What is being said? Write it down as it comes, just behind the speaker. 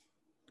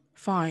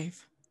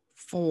5,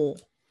 4,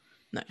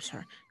 no,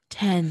 sorry,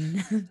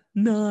 10,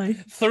 9,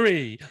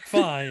 3,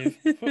 5.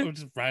 We're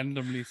just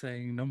randomly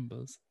saying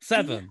numbers.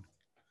 7,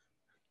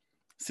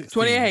 16,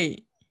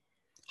 28,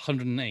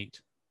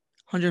 108.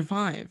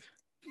 105.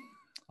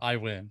 I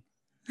win.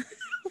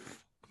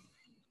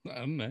 I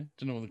don't know.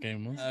 Don't know what the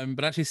game was.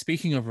 But actually,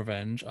 speaking of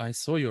revenge, I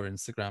saw your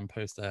Instagram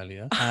post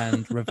earlier,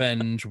 and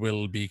revenge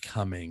will be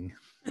coming.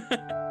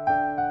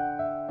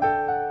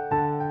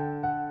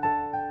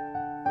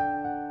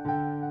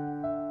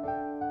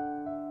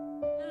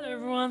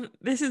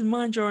 This is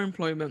Mind Your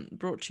Employment,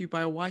 brought to you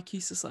by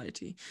YQ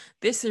Society.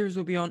 This series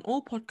will be on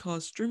all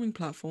podcast streaming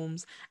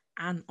platforms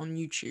and on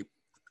YouTube.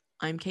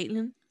 I'm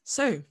Caitlin.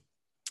 So,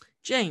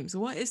 James,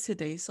 what is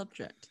today's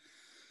subject?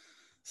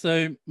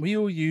 So we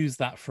all use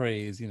that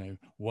phrase,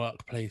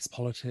 workplace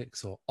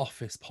politics or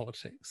office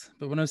politics.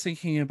 But when I was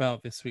thinking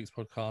about this week's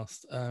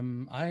podcast,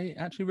 I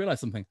actually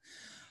realized something.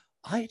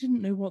 I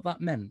didn't know what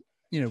that meant.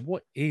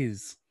 What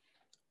is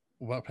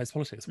workplace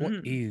politics?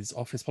 What is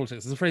office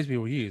politics? It's a phrase we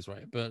all use,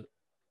 right? But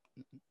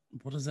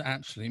what does it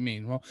actually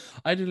mean? Well,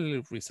 I did a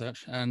little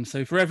research, and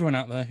so for everyone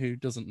out there who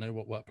doesn't know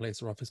what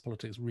workplace or office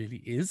politics really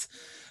is,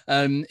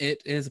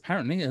 it is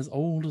apparently as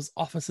old as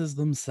offices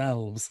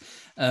themselves.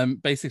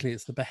 Basically,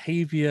 it's the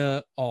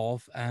behavior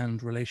of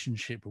and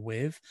relationship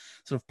with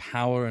sort of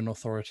power and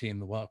authority in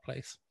the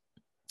workplace.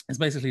 It's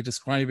basically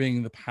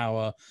describing the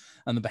power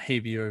and the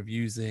behavior of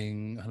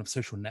using kind of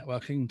social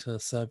networking to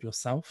serve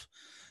yourself.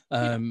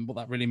 What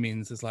that really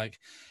means is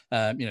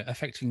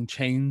affecting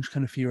change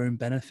kind of for your own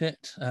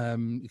benefit.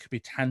 It could be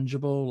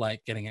tangible,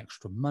 like getting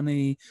extra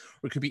money,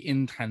 or it could be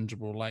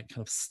intangible, like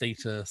kind of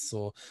status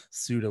or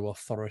pseudo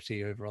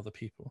authority over other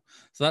people.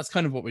 So that's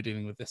kind of what we're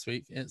dealing with this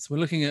week. We're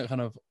looking at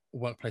kind of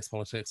workplace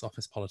politics,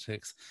 office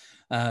politics,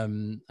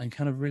 and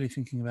kind of really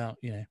thinking about,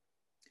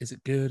 is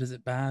it good, is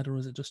it bad, or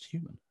is it just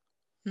human?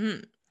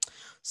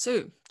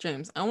 So,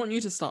 James, I want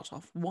you to start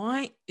off.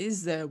 Why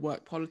is there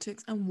work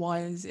politics and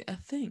why is it a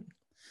thing?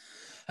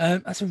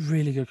 That's a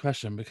really good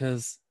question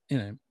because,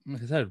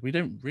 like I said, we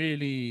don't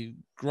really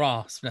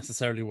grasp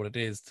necessarily what it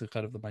is to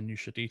kind of the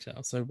minutiae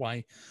detail. So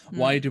why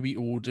do we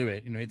all do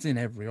it? It's in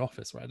every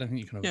office, right? I don't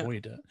think you can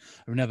avoid it.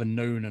 I've never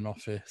known an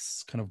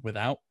office kind of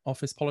without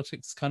office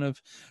politics kind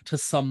of to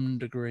some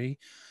degree.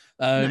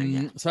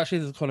 So actually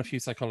there's quite a few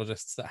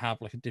psychologists that have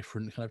like a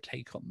different kind of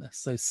take on this.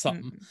 So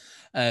some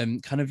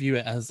kind of view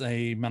it as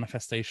a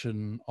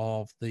manifestation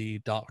of the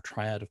dark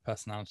triad of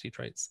personality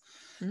traits,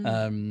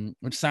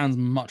 which sounds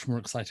much more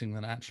exciting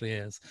than it actually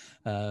is.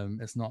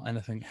 It's not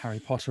anything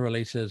Harry Potter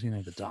related,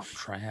 the dark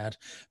triad,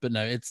 but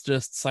no, it's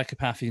just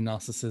psychopathy,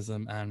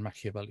 narcissism, and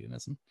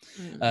Machiavellianism.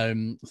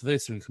 So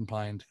those two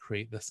combine to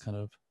create this kind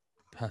of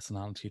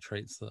personality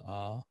traits that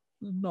are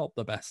not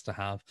the best to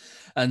have,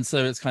 and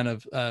so it's kind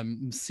of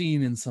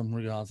seen in some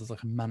regards as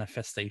like a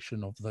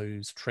manifestation of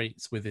those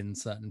traits within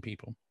certain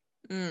people.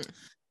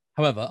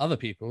 However, other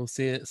people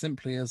see it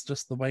simply as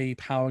just the way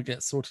power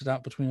gets sorted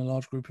out between a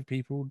large group of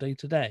people day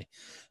to day,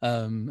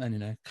 and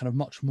kind of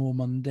much more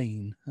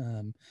mundane,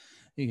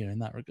 in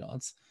that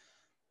regards.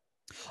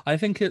 I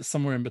think it's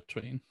somewhere in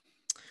between.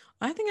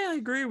 I think I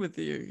agree with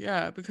you,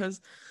 because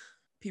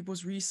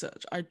people's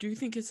research, I do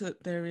think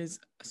there is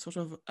sort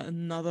of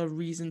another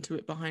reason to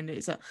it behind it,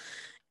 is that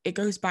it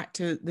goes back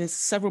to, there's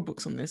several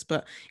books on this,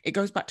 but it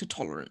goes back to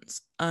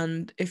tolerance.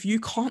 And if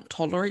you can't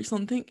tolerate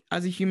something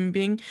as a human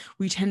being,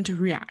 we tend to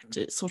react.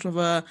 It's sort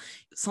of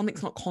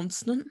something's not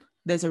constant,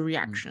 there's a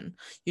reaction.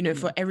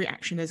 For every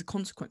action there's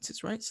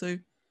consequences, right? So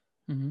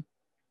in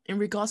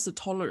regards to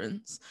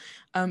tolerance,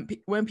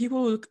 when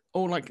people,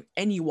 or like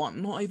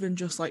anyone, not even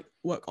just like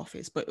work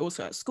office, but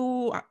also at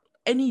school, at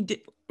any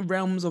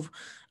realms of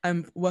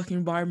work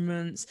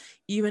environments,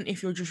 even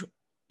if you're just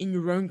in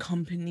your own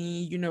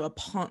company, a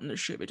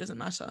partnership, it doesn't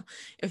matter.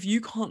 If you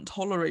can't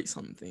tolerate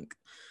something,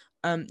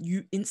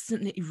 you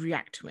instantly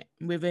react to it,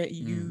 whether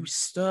you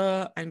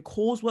stir and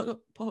cause work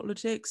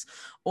politics,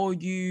 or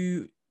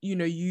you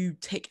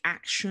take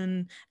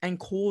action and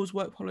cause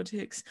work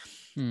politics.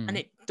 And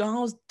it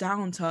dials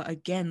down to,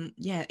 again,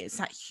 it's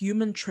that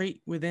human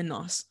trait within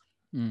us,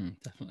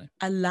 definitely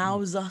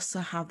allows us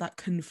to have that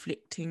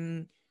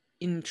conflicting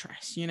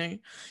interest.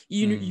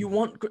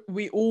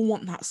 We all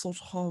want that sort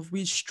of,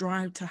 we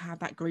strive to have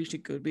that greater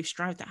good, we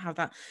strive to have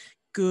that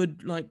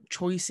good like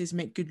choices,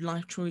 make good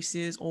life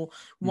choices, or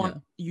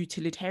want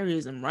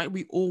utilitarianism, right?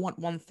 We all want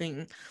one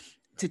thing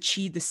to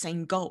achieve the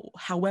same goal.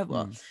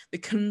 However, the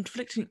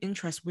conflicting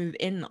interest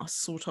within us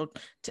sort of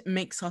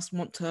makes us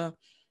want to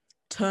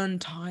turn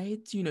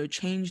tides,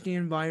 change the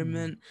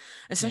environment,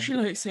 especially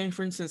like saying,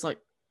 for instance, like,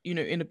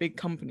 in a big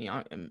company,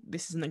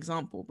 this is an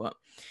example, but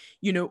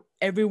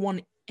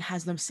everyone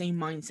has the same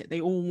mindset. They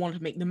all want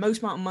to make the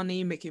most amount of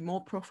money, make it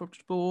more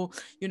profitable,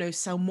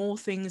 sell more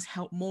things,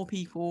 help more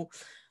people,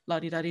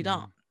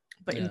 la-di-da-di-da.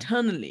 But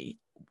internally,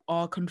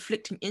 our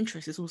conflicting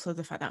interest is also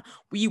the fact that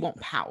we want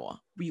power,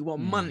 we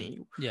want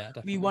money,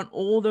 we want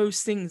all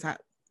those things that,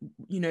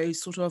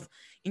 sort of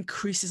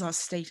increases our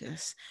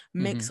status,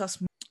 makes us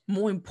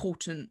more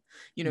important,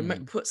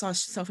 puts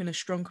ourselves in a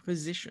stronger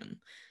position.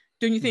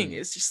 Don't you think?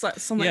 It's just like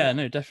something Yeah, that,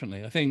 no,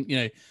 definitely. I think,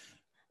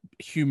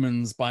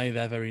 humans by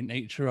their very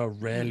nature are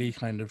rarely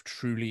kind of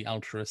truly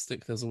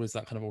altruistic. There's always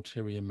that kind of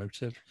ulterior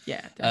motive.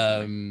 yeah,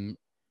 definitely.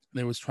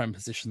 They always try and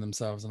position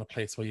themselves in a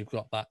place where you've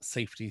got that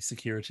safety,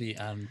 security,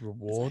 and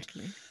reward.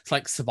 Exactly. It's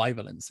like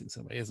survival instincts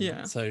in a way, isn't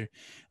Yeah, it? So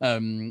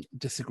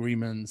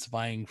disagreements,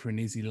 vying for an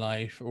easy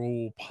life, are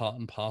all part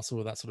and parcel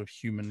of that sort of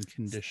human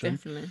condition.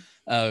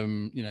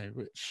 definitely.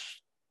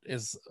 Which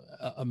is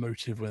a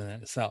motive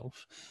within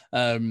itself.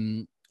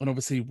 And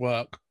obviously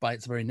work by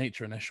its very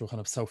nature, unless you're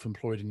kind of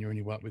self-employed and you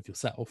only work with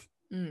yourself.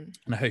 And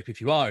I hope if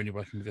you are only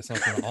working with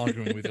yourself, you're not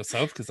arguing with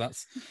yourself, because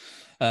that's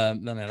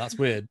no, that's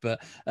weird.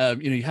 But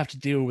you have to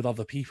deal with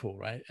other people,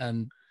 right?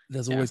 And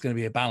there's Yeah, always going to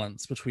be a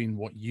balance between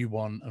what you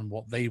want and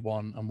what they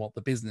want and what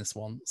the business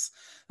wants,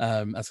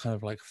 as kind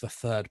of like the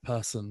third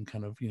person,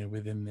 kind of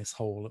within this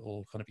whole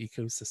little kind of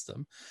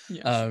ecosystem.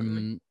 yeah,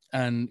 certainly.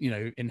 And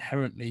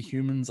inherently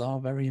humans are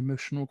very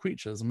emotional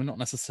creatures, and we're not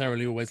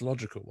necessarily always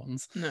logical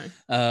ones.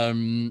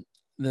 No.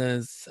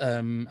 There's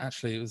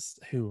actually, it was,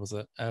 who was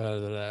it,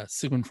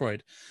 Sigmund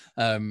Freud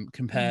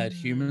compared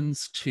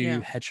humans to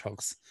Yeah.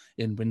 hedgehogs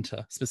in winter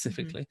Hmm.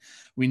 specifically.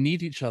 We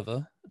need each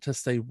other to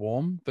stay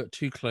warm, but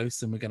too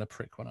close and we're going to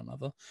prick one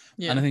another.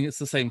 And I Yeah. think it's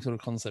the same sort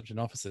of concept in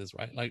offices,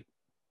 right? Like,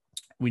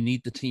 we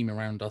need the team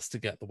around us to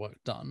get the work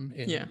done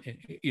Yeah.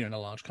 in a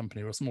large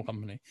company or a small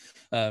company,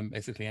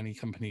 basically any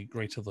company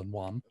greater than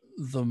one.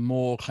 The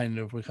more kind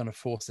of we're kind of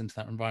forced into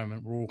that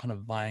environment, we're all kind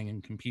of vying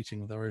and competing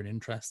with our own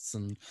interests,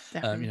 and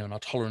Definitely. and our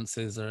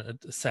tolerances are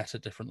set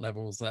at different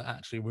levels, that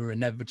actually we're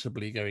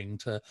inevitably going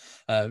to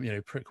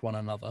prick one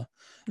another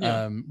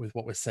Yeah. with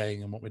what we're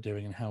saying and what we're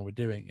doing and how we're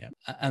doing it.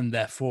 And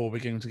therefore we're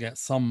going to get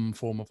some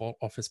form of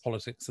office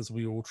politics as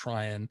we all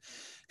try and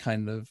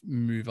kind of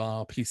move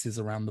our pieces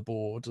around the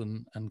board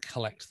and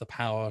collect the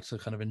power to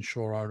kind of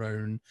ensure our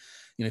own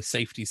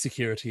safety,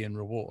 security, and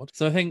reward.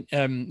 So I think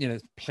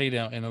it's played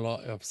out in a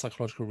lot of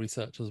psychological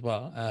research as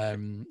well.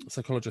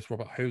 Psychologist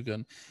Robert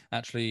Hogan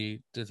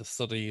actually did a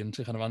study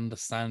into kind of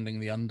understanding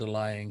the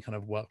underlying kind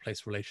of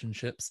workplace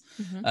relationships,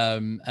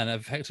 Hmm. and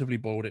effectively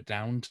boiled it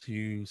down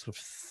to sort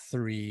of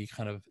three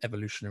kind of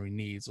evolutionary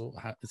needs, or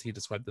how, as he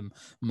described them,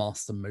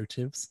 master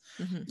motives.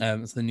 Hmm.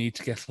 It's the need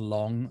to get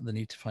along, the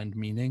need to find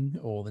meaning,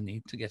 or the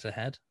need to get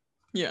ahead.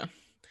 Yeah.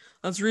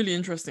 That's really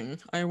interesting.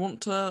 I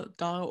want to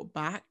dial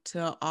back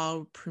to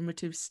our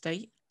primitive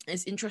state.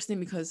 It's interesting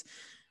because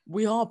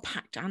we are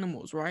packed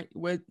animals, right?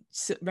 We're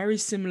very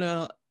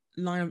similar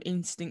line of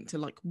instinct to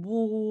like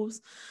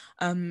wolves.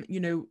 You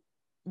know,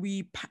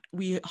 we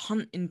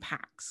hunt in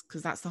packs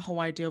because that's the whole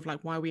idea of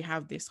like why we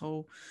have this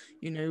whole,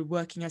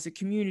 working as a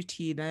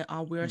community. There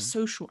are we're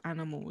social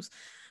animals,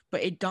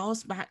 but it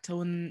dials back to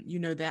when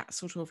that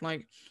sort of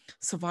like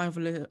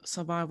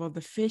survival of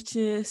the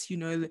fittest.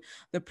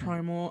 The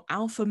primal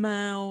alpha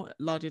male,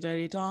 la di da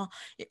di da.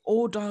 It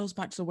all dials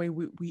back to the way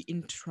we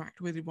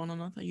interact with one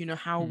another.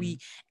 How we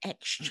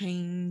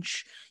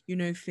exchange,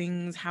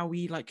 things, how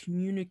we like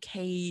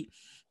communicate,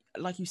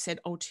 like you said,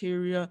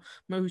 ulterior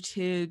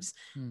motives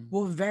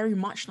were very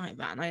much like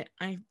that. And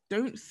I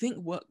don't think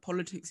work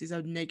politics is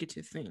a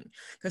negative thing,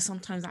 because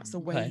sometimes that's the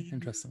way Okay,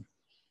 interesting.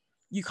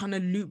 you kind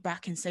of loop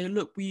back and say,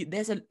 look,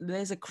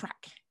 there's a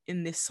crack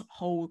in this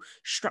whole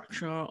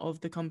structure of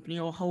the company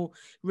or whole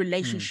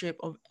relationship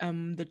of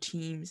the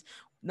teams.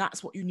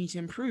 That's what you need to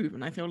improve.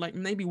 And I feel like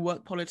maybe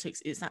work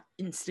politics is that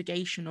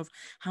instigation of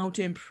how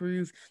to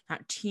improve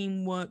that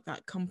teamwork,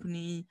 that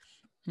company,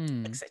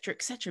 etc.,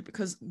 etc.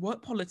 Because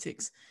work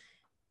politics,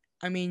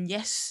 I mean,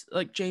 yes,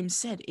 like James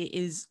said, it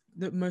is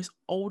the most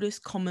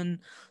oldest common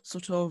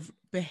sort of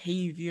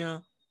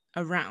behavior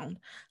around.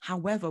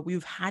 However,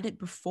 we've had it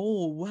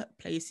before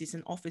workplaces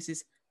and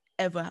offices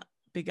ever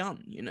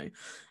begun,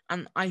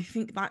 and I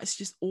think that is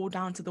just all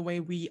down to the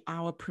way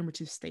our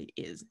primitive state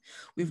is.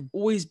 We've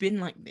always been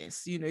like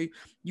this. You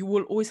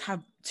will always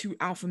have two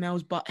alpha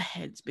males butt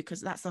heads,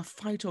 because that's a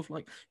fight of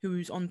like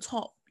who's on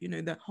top.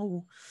 The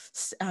whole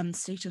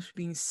state of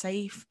being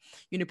safe,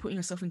 putting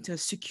yourself into a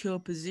secure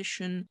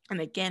position.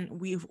 And again,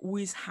 we've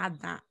always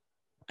had that.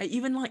 I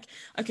even like,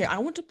 okay, I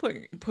want to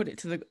put it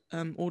to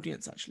the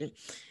audience actually.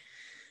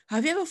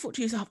 Have you ever thought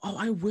to yourself, oh,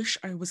 I wish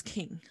I was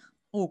king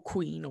or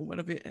queen or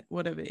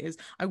whatever it is.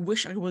 I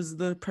wish I was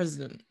the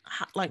president.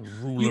 Like you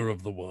Ruler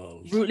of the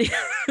world. really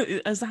Yeah.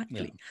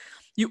 exactly.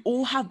 You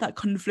all have that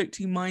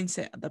conflicting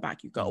mindset at the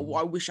back. You go, oh,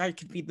 I wish I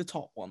could be the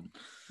top one.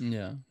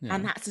 Yeah.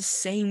 And that's the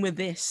same with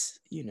this,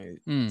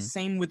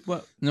 same with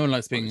work No one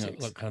likes being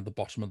politics. like kind of the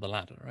bottom of the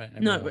ladder, right?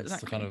 No, Everyone wants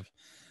to kind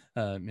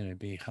exactly. of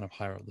be kind of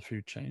higher up the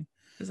food chain.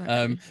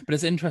 Exactly. But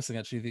it's interesting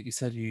actually that you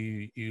said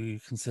you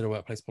consider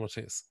workplace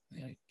politics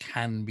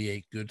can be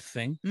a good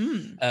thing,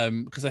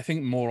 because I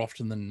think more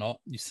often than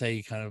not you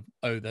say kind of,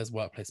 oh, there's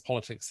workplace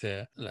politics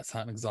here, let's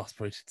have an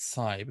exasperated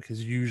sigh,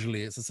 because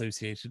usually it's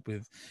associated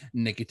with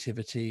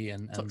negativity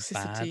and bad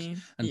Toxicity.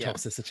 and Yeah.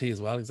 toxicity as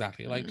well.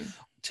 Exactly. Like,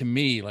 to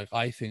me, like,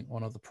 I think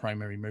one of the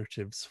primary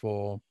motives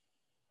for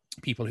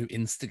people who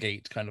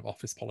instigate kind of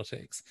office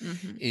politics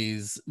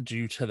is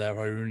due to their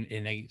own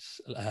innate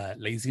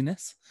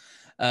laziness.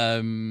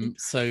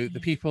 So the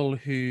Interesting. people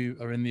who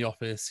are in the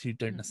office who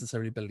don't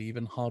necessarily believe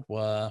in hard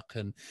work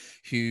and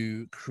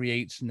who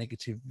create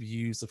negative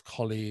views of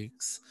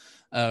colleagues,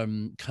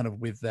 kind of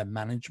with their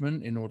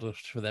management in order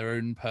for their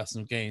own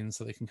personal gain,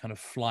 so they can kind of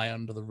fly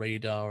under the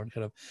radar and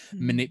kind of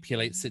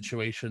manipulate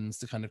situations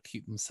to kind of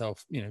keep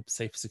themselves, you know,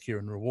 safe, secure,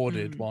 and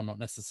rewarded, while not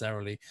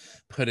necessarily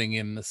putting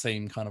in the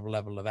same kind of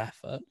level of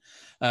effort.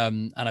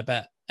 And I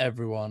bet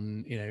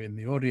everyone, you know, in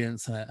the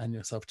audience and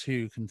yourself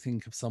too, can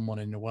think of someone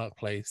in your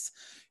workplace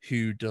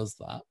who does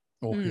that,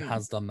 or who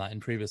has done that in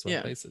previous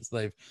Yeah. workplaces.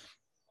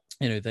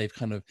 They've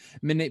kind of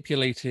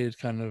manipulated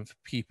kind of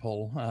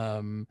people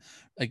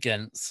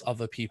against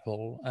other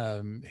people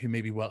who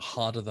maybe work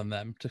harder than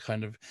them, to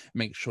kind of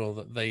make sure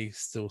that they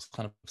still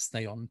kind of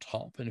stay on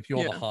top. And if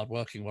you're the Yeah.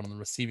 hardworking one on the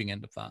receiving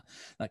end of that,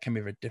 that can be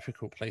a very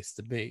difficult place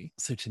to be.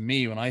 So to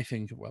me, when I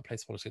think of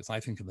workplace politics, I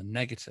think of the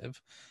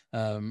negative.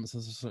 So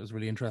it was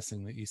really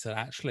interesting that you said,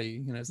 actually,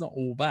 you know, it's not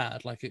all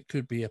bad. Like, it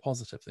could be a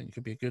positive thing, it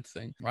could be a good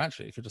thing, or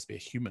actually it could just be a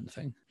human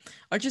thing.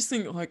 I just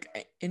think, like,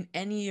 in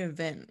any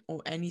event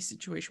or any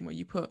situation where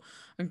you put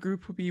a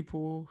group of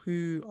people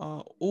who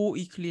are all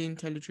equally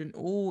intelligent,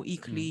 all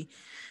equally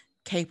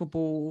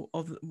capable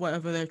of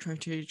whatever they're trying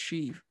to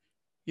achieve,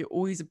 you're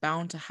always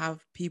bound to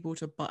have people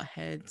to butt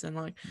heads and,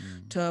 like,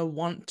 to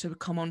want to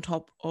come on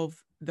top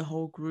of the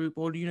whole group,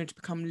 or, you know, to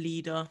become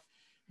leader.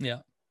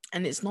 Yeah.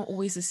 And it's not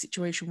always a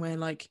situation where,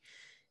 like,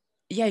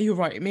 yeah, you're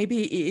right,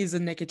 maybe it is a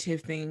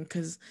negative thing,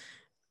 because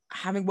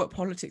having work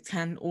politics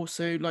can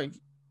also, like,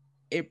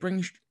 it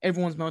brings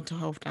everyone's mental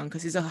health down,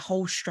 because there's a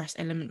whole stress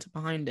element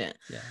behind it.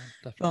 Yeah,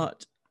 definitely.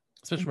 But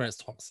Especially when it's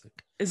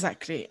toxic.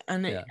 exactly,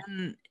 and Yeah.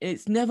 and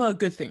it's never a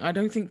good thing. I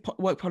don't think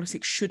work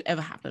politics should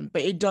ever happen,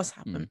 but it does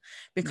happen,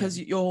 because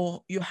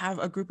you have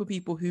a group of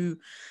people who,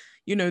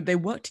 you know, they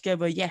work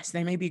together. Yes,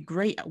 they may be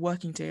great at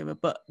working together,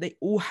 but they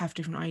all have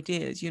different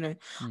ideas. You know,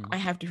 I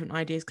have different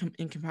ideas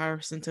in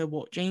comparison to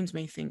what James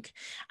may think,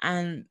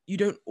 and you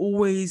don't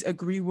always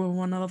agree with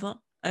one another.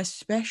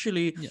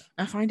 Especially,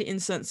 I find it in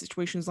certain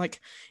situations,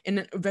 like in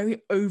a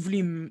very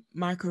overly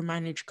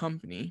micromanaged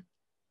company,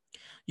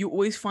 you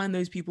always find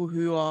those people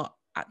who are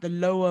at the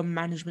lower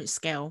management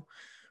scale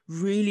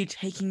really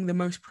taking the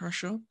most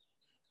pressure,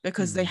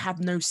 because they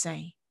have no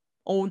say,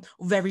 or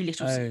very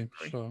little say. Oh,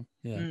 Sorry. sure.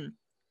 Yeah.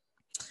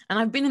 And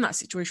I've been in that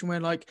situation where,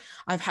 like,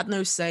 I've had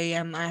no say,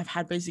 and I've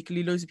had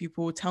basically loads of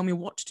people tell me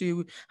what to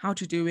do, how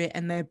to do it,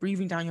 and they're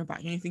breathing down your back,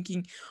 and you're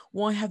thinking,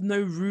 well, I have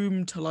no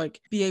room to, like,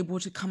 be able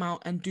to come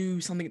out and do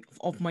something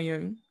of my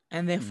own.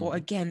 And therefore,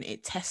 again,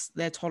 it tests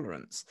their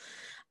tolerance.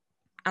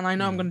 And I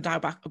know I'm going to dial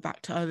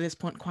back to this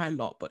point quite a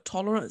lot, but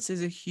tolerance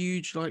is a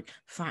huge, like,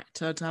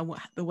 factor to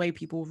the way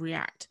people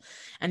react.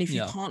 And if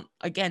you can't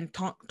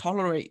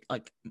tolerate,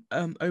 like,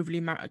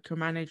 overly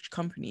micromanaged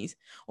companies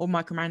or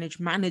micromanaged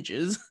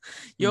managers,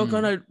 you're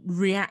going to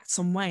react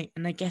some way.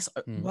 And I guess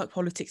work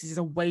politics is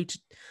a way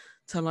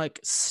to like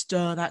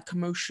stir that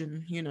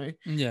commotion, you know.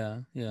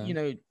 You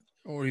know,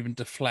 Or even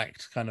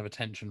deflect kind of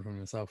attention from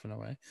yourself in a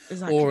way, or at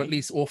exactly.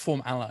 least, or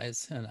form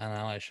allies and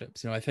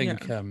allyships. You know, I Yeah.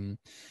 think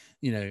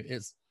you know,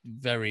 it's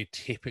very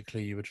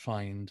typically you would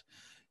find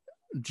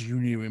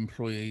junior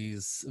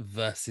employees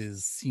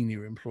versus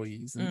senior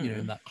employees, and you know,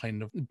 in that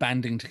kind of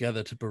banding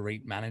together to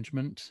berate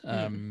management,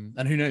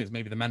 and who knows,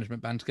 maybe the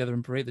management band together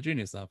and berate the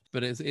junior staff.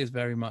 But it is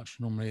very much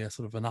normally a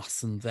sort of an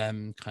us and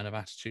them kind of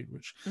attitude,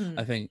 which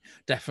I think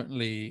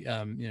definitely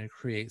you know,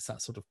 creates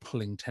that sort of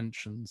pulling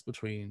tensions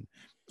between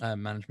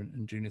management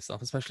and junior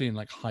staff, especially in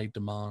like high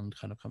demand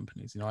kind of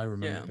companies. You know, I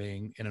remember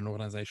being in an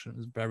organization that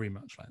was very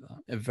much like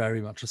that,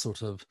 very much a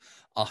sort of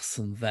us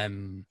and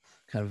them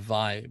kind of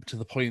vibe, to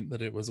the point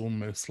that it was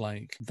almost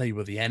like they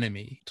were the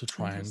enemy, to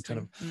try and kind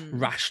of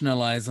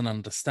rationalize and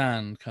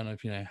understand kind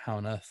of, you know, how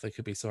on earth they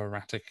could be so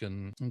erratic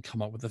and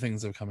come up with the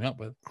things they were coming up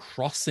with.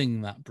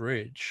 Crossing that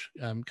bridge,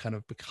 kind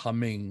of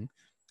becoming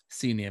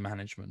senior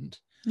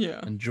management,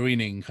 and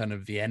joining kind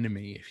of the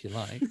enemy, if you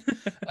like,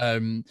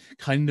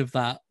 kind of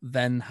that,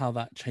 then how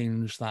that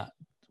changed that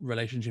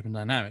relationship and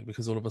dynamic,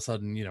 because all of a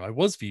sudden, you know, I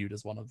was viewed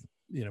as one of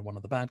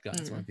the bad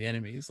guys, one of the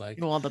enemies, like,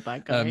 You are the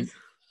bad guys.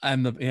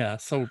 and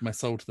sold my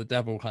soul to the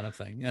devil kind of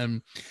thing.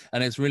 And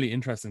it's really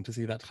interesting to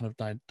see that kind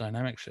of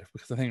dynamic shift,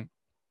 because I think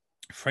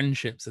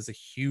friendships is a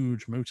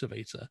huge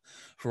motivator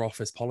for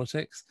office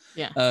politics.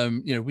 Yeah.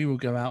 You know, we will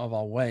go out of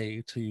our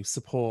way to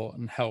support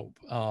and help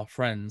our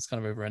friends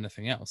kind of over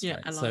anything else,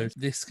 right? Allies. So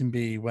this can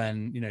be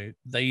when, you know,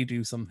 they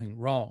do something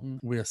wrong,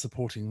 we are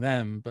supporting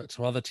them, but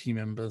to other team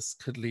members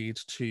could lead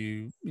to,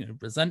 you know,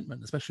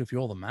 resentment, especially if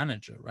you're the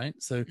manager, right?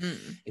 So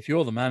if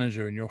you're the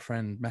manager and your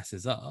friend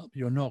messes up,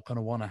 you're not going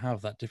to want to have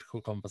that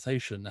difficult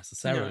conversation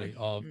necessarily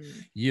of,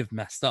 you've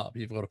messed up,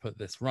 you've got to put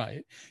this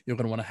right. You're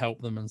going to want to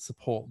help them and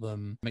support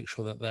them, make sure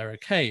sure that they're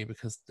okay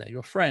because they're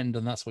your friend,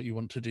 and that's what you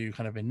want to do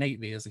kind of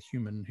innately as a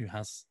human who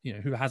has,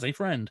 who has a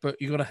friend.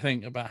 But you got to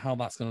think about how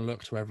that's going to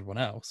look to everyone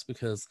else,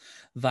 because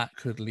that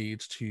could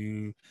lead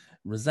to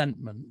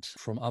resentment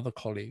from other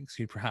colleagues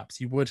who perhaps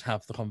you would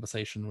have the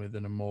conversation with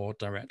in a more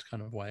direct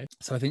kind of way.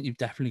 So I think you've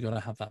definitely got to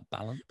have that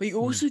balance. But you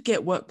also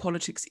get work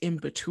politics in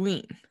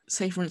between.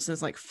 Say, for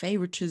instance, like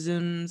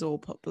favoritisms or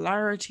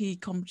popularity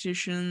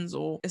competitions,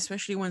 or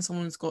especially when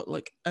someone's got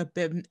like a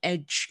bit of an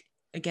edge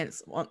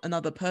against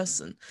another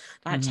person,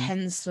 that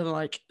tends to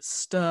like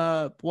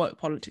stir work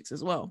politics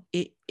as well.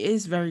 It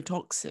is very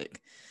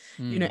toxic.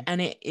 And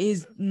it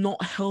is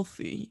not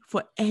healthy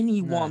for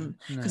anyone,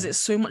 because it's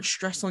so much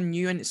stress on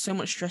you, and it's so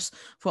much stress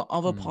for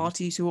other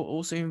parties who are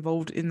also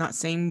involved in that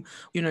same,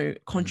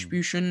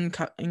 contribution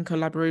in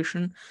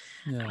collaboration.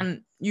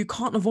 And you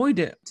can't avoid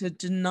it. To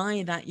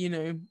deny that,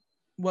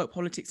 work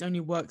politics only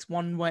works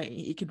one way.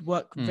 It could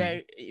work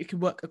it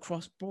could work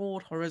across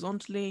board,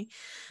 horizontally,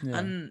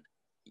 and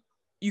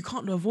you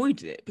can't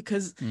avoid it,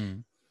 because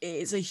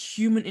it's a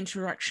human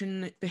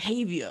interaction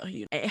behavior.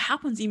 It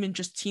happens even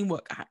just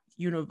teamwork at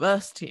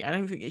university. I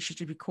don't think it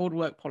should be called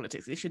work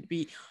politics. It should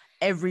be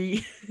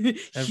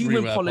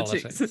human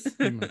politics.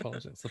 Human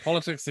politics, the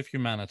politics of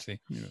humanity,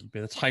 would be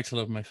the title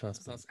of my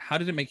first book. How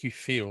did it make you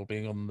feel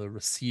being on the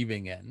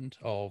receiving end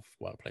of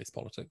workplace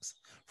politics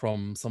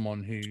from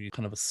someone who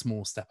kind of a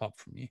small step up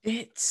from you?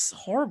 It's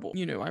horrible.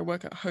 I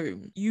work at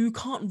home. You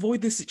can't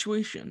avoid this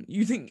situation.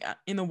 You think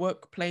in a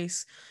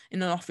workplace,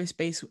 in an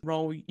office-based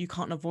role, you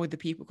can't avoid the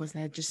people because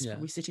they're just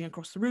probably sitting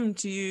across the room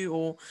to you,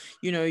 or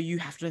you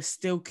have to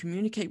still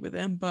communicate with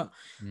them. But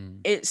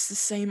it's the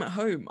same at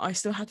home. I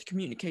still have to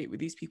communicate with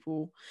these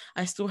people.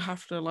 I still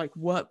have to like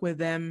work with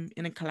them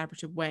in a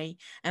collaborative way,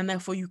 and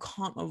therefore you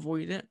can't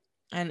avoid it.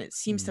 And it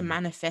seems to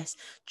manifest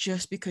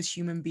just because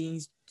human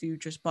beings do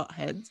just butt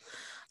heads,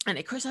 and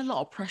it creates a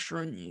lot of pressure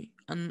on you.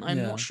 And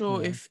I'm not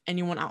sure if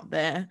anyone out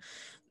there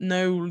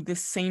know the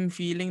same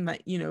feeling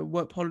that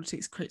work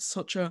politics creates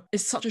such a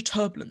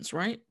turbulence,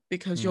 right?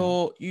 Because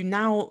you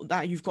now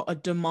that you've got a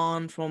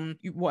demand from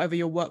whatever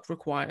your work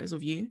requires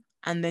of you,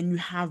 and then you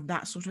have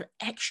that sort of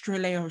extra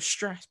layer of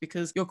stress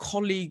because your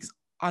colleagues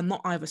are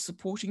not either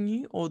supporting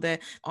you, or they're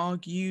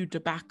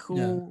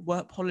debacle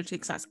work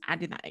politics that's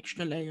added that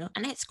extra layer,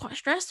 and it's quite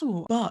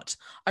stressful. But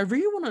I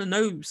really want to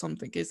know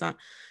something, is that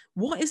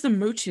what is the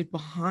motive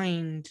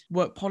behind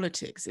work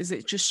politics? Is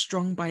it just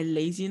strung by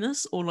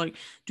laziness, or like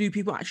do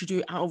people actually do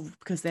it out of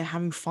because they're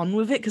having fun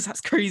with it? Because that's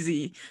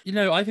crazy.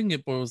 I think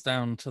it boils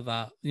down to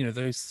that,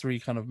 those three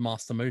kind of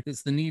master motives.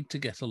 It's the need to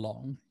get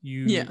along.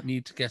 You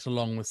need to get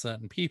along with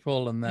certain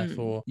people, and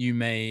therefore you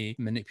may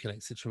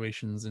manipulate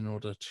situations in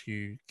order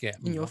to get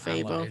in your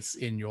favor, allies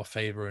in your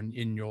favor and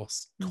in your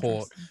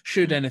court.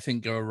 Should anything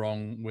go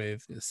wrong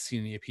with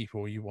senior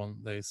people, you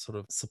want those sort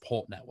of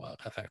support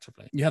network.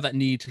 Effectively, you have that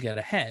need to get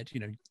ahead.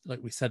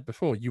 Like we said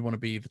before, you want to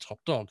be the top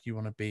dog, you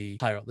want to be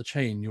higher up the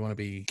chain, you want to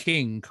be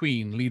king,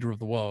 queen, leader of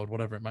the world,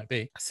 whatever it might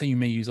be. So you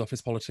may use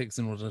office politics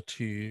in order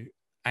to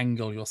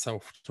angle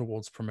yourself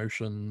towards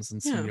promotions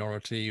and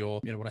seniority,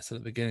 or what I said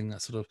at the beginning,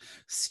 that sort of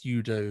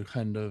pseudo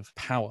kind of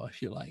power, if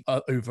you like,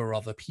 over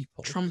other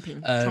people,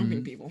 trumping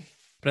people.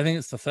 But I think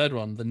it's the third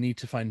one, the need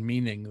to find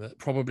meaning, that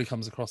probably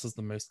comes across as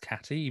the most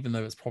catty, even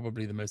though it's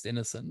probably the most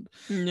innocent.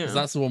 Because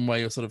that's the one where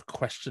you're sort of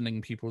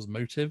questioning people's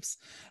motives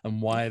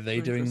and why are they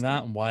doing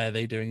that and why are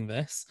they doing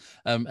this.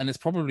 And it's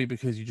probably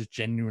because you just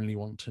genuinely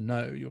want to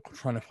know. You're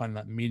trying to find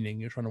that meaning.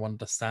 You're trying to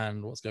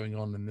understand what's going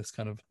on in this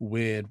kind of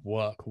weird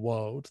work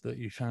world that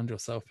you found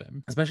yourself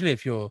in, especially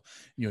if you're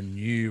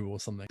new or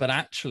something. But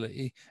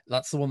actually,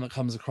 that's the one that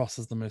comes across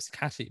as the most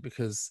catty,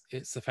 because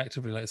it's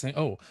effectively like saying,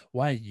 oh,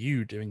 why are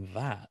you doing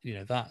that?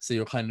 So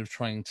you're kind of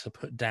trying to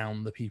put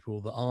down the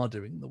people that are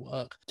doing the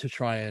work to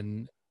try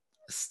and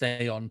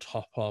stay on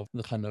top of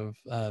the kind of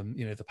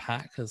the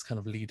pack as kind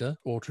of leader,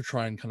 or to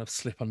try and kind of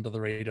slip under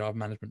the radar of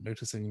management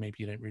noticing maybe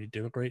you don't really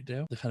do a great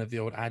deal. The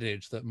old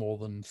adage that more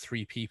than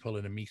 3 people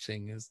in a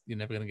meeting is you're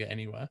never going to get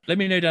anywhere. Let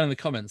me know down in the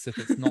comments if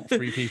it's not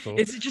 3 people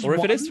is it just or one?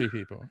 if it is 3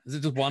 people. Is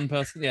it just one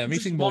person? Yeah,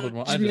 meeting more than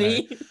one. I don't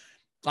know.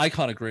 I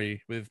can't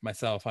agree with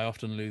myself. I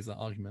often lose that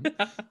argument.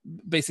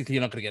 Basically,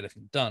 you're not going to get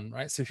anything done,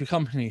 right? So if your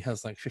company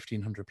has like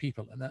 1,500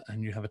 people in it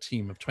and you have a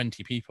team of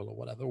 20 people or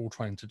whatever, all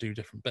trying to do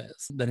different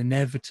bits, then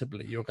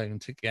inevitably you're going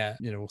to get,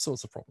 all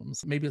sorts of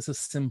problems. Maybe it's as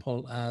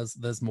simple as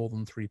there's more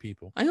than 3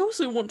 people. I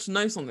also want to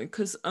know something,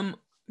 because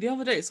the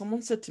other day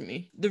someone said to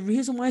me, the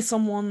reason why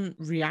someone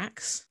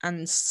reacts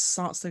and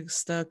starts to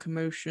stir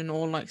commotion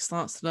or like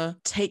starts to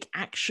take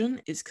action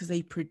is because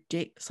they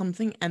predict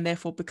something, and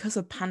therefore because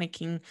of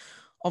panicking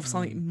of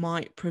something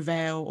might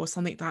prevail, or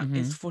something that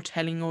is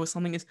foretelling, or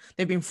something is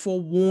they've been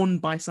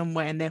forewarned by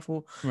somewhere and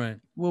therefore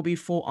will be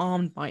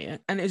forearmed by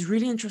it. And it's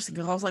really interesting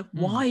because I was like,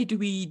 why do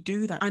we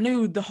do that? I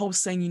know the whole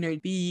saying,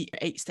 be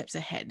 8 steps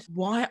ahead.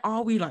 Why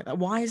are we like that?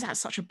 Why is that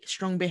such a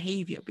strong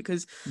behavior?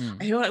 Because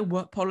I feel like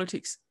work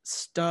politics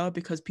stir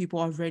because people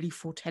are already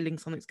foretelling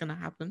something's going to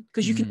happen,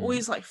 because you can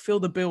always like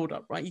feel the build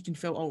up, right? You can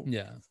feel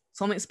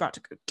something's about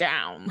to go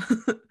down.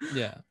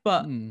 Yeah,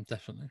 but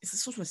definitely it's a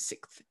sort of a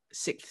sick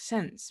sixth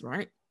sense,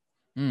 right?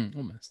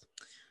 Almost.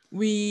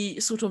 We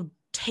sort of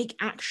take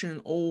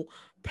action or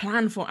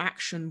plan for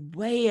action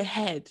way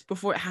ahead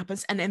before it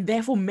happens, and then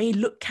therefore may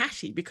look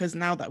catty because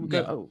now that we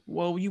go, oh,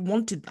 well, you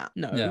wanted that.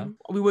 No,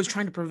 we was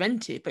trying to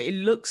prevent it, but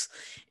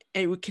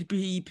it could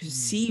be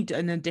perceived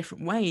in a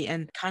different way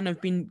and kind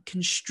of been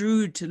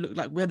construed to look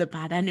like we're the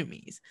bad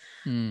enemies.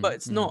 But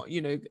it's not,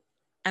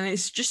 and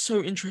it's just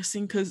so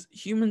interesting because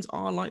humans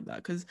are like that,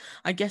 because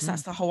I guess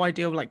that's the whole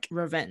idea of like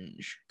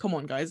revenge. Come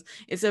on, guys.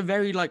 It's a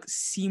very like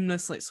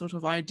seamless like sort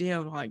of idea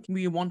of like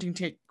we wanting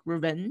to take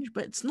revenge,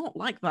 but it's not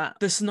like that.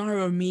 The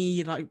scenario of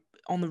me like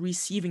on the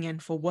receiving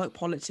end for work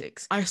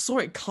politics, I saw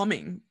it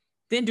coming,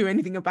 didn't do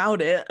anything about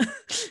it,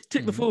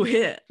 took the full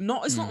hit.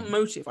 It's not a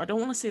motive. I don't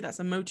want to say that's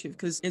a motive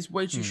because it's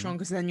way too strong,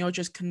 because then you're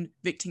just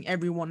convicting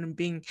everyone and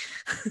being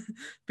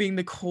being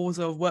the cause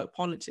of work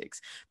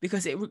politics,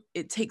 because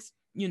it takes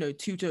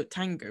two to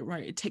tango,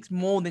 right? It takes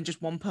more than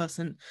just one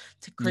person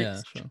to create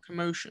such a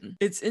commotion.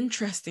 It's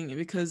interesting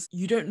because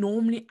you don't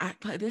normally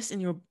act like this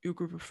in your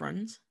group of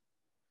friends.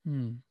 Or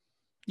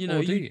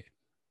do you?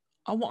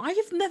 Well, I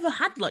have never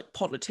had like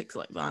politics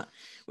like that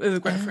with a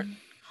great friend.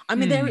 I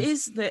mean, there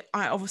is that.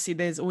 Obviously,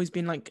 there's always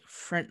been like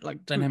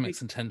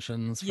dynamics and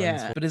tensions.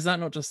 Yeah, but is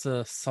that not just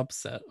a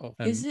subset of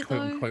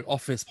quote unquote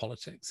office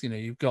politics?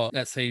 You've got,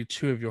 let's say,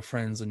 two of your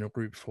friends in your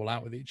group fall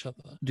out with each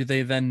other. Do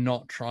they then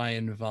not try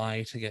and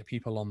vie to get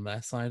people on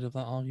their side of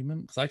that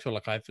argument? Because I feel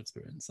like I've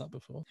experienced that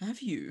before.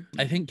 Have you?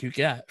 I think you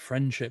get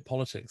friendship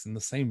politics in the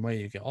same way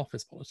you get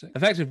office politics.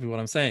 Effectively, what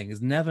I'm saying is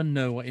never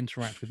know or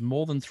interact with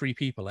more than 3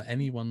 people at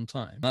any one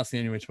time. That's the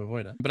only way to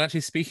avoid it. But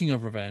actually, speaking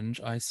of revenge,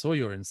 I saw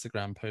your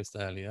Instagram post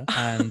earlier,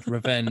 and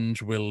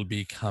revenge will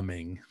be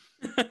coming.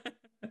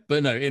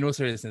 But no, in all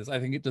seriousness, I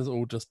think it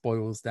just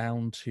boils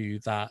down to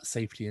that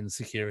safety and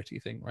security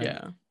thing, right?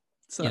 Yeah,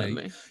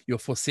 certainly. You're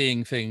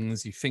foreseeing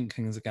things, you think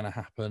things are going to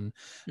happen,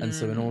 and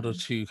so in order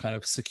to kind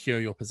of secure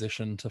your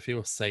position to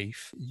feel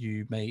safe,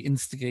 you may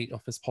instigate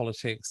office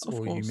politics,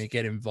 or you may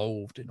get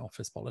involved in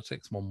office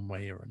politics one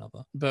way or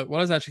another. But what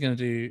I was actually going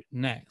to do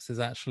next is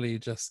actually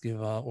just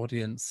give our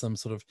audience some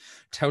sort of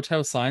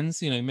telltale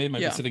signs. Maybe might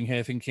be sitting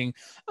here thinking,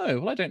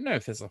 oh, well, I don't know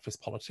if there's office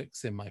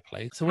politics in my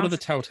place. So what are the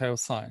telltale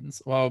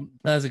signs? Well,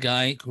 there's a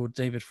guy called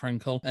David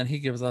Frankel, and he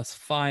gives us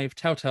 5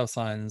 telltale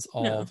signs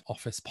of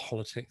office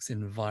politics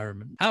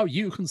environment. How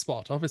you can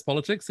spot office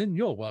politics in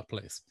your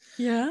workplace.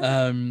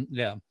 Yeah.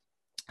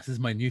 This is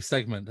my new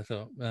segment. I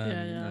thought,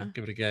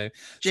 give it a go.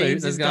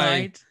 James's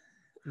guide.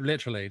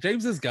 Literally,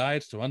 James's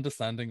guide to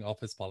understanding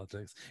office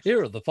politics.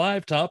 Here are the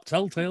 5 top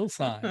telltale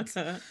signs.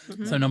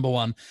 So number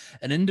 1,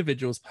 an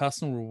individual's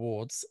personal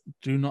rewards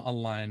do not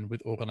align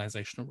with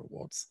organizational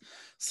rewards.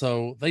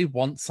 So they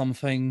want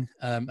something,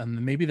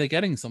 and maybe they're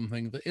getting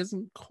something that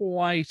isn't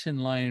quite in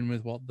line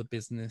with what the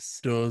business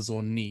does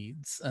or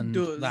needs. And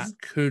that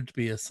could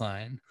be a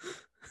sign.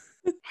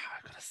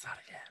 I've got to start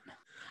again.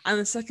 And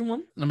the second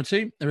one? Number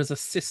 2, there is a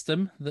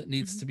system that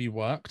needs to be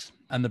worked,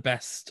 and the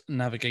best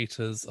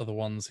navigators are the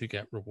ones who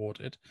get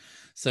rewarded.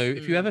 So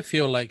if you ever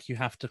feel like you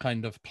have to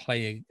kind of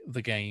play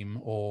the game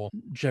or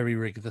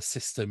jerry-rig the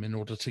system in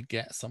order to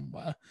get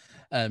somewhere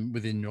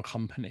within your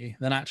company,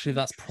 then actually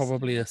that's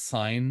probably a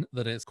sign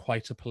that it's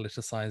quite a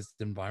politicized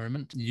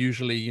environment.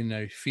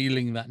 Usually,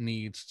 feeling that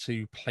need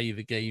to play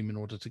the game in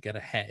order to get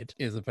ahead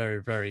is a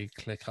very, very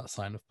clear-cut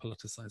sign of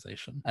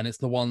politicization. And it's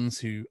the ones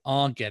who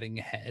are getting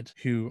ahead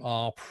who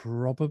are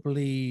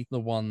probably the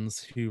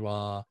ones who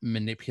are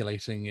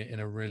manipulating it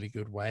in a really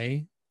good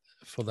way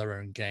for their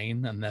own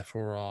gain, and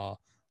therefore are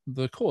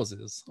the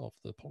causes of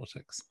the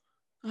politics.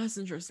 That's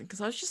interesting,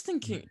 because I was just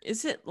thinking,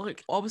 is it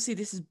like, obviously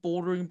this is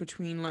bordering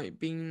between like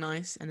being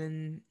nice and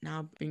then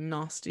now being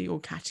nasty or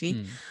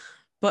catty,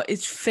 but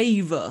it's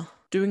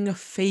doing a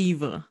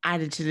favor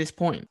added to this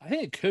point? I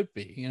think it could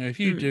be. If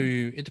you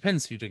do, it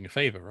depends who you're doing a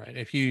favor, right?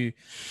 If you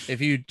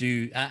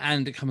do,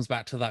 and it comes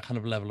back to that kind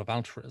of level of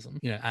altruism,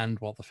 and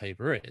what the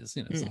favor is.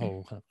 It's a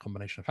whole kind of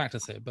combination of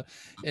factors here. But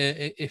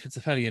if it's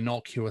a fairly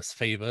innocuous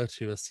favor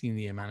to a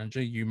senior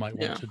manager, you might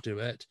want to do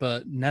it,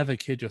 but never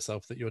kid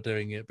yourself that you're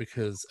doing it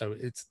because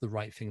it's the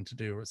right thing to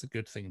do or it's a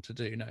good thing to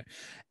do.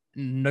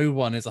 No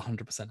one is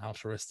 100%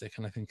 altruistic,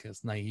 and I think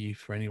it's naive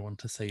for anyone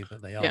to say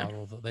that they are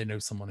or that they know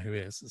someone who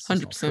is. It's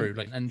just not true.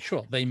 And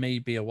sure, they may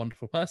be a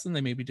wonderful person,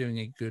 they may be doing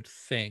a good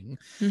thing,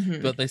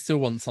 but they still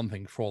want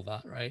something for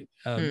that, right?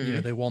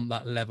 They want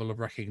that level of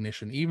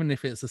recognition, even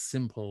if it's as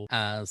simple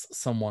as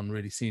someone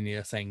really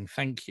senior saying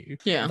thank you.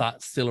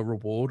 That's still a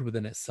reward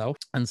within itself,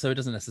 and so it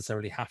doesn't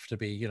necessarily have to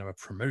be a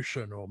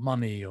promotion or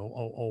money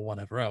or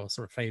whatever else,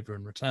 or a favor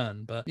in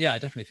return. But I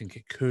definitely think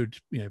it could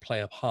play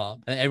a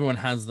part, and everyone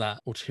has that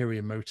ulterior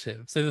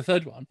motive. So the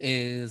third one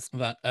is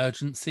that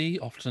urgency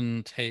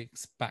often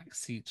takes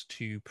backseat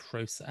to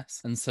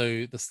process, and so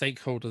the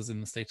stakeholders in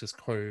the status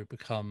quo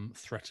become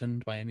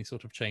threatened by any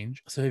sort of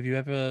change. So have you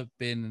ever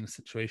been in a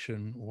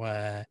situation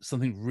where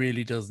something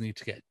really does need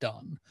to get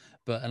done,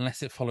 but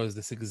unless it follows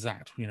this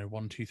exact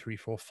 1, 2, 3,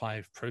 4,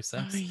 5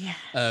 process,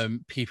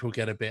 people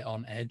get a bit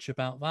on edge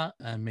about that,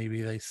 and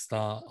maybe they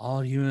start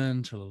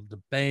argument, a little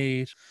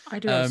debate. I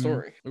do have a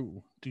story.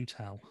 Do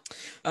tell.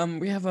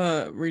 We have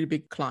a really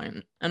big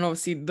client, and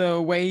obviously the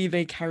way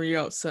they carry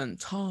out certain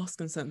tasks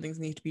and certain things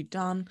need to be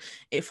done,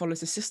 it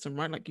follows a system,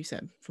 right? Like you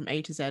said, from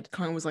A to Z.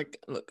 Client was like,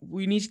 look,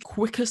 we need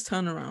quickest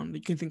turnaround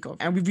you can think of.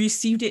 And we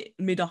received it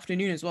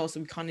mid-afternoon as well, so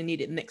we kind of need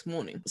it the next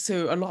morning.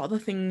 So a lot of the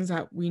things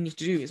that we need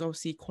to do is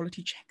obviously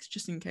quality checks,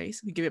 just in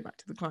case we give it back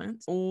to the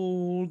clients.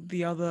 All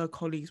the other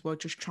colleagues were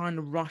just trying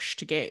to rush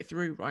to get it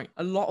through, right?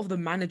 A lot of the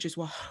managers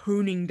were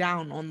honing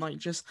down on like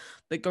just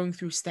the going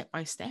through step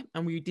by step,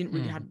 and we didn't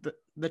really have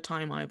the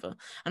time either,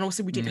 and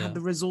also we didn't have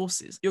the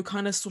resources. You're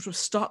kind of sort of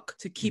stuck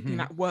to keeping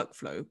that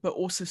workflow, but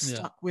also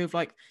stuck with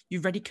like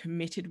you've already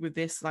committed with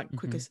this like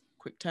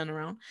quick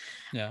turnaround.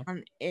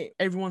 And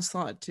everyone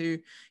started to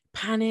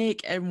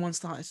panic. Everyone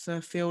started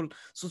to feel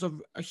sort of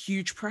a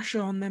huge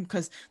pressure on them,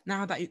 because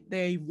now that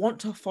they want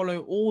to follow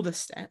all the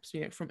steps,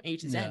 you know, from A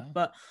to Z,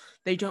 but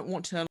they don't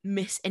want to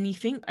miss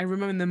anything. I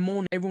remember in the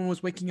morning, everyone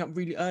was waking up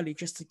really early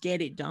just to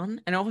get it done.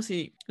 And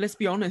obviously, let's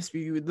be honest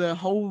with you, the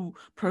whole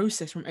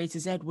process from A to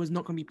Z was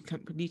not going to be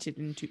completed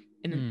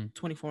in a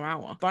 24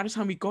 hour. By the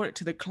time we got it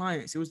to the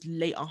clients, it was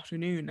late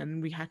afternoon,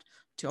 and we had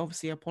to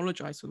obviously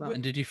apologize for that.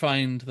 And did you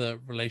find the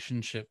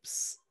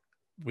relationships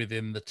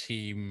within the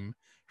team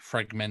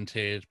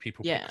fragmented,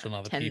 people picked on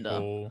other tender.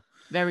 people?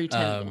 Very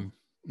tender.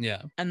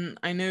 Yeah. And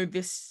I know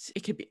this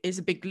is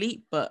a big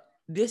leap, but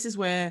this is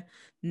where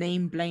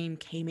name blame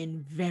came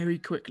in very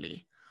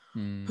quickly.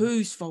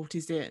 Whose fault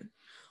is it?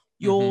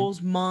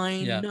 Yours,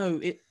 mine?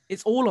 No,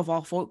 it's all of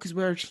our fault because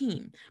we're a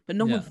team. But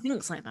no one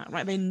thinks like that,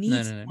 right? They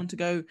need someone to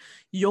go,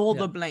 you're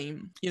the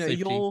blame. You know,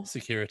 safety,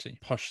 security.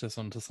 Push this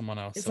onto someone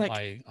else, it's so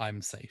like,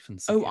 I'm safe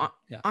and secure.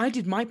 I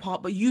did my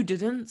part, but you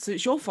didn't, so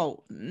it's your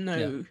fault.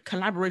 No,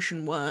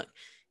 collaboration work.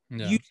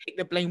 You take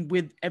the blame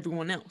with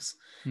everyone else.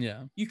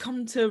 You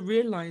come to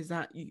realize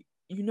that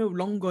you no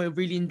longer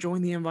really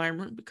enjoying the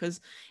environment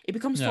because it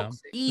becomes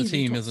toxic. The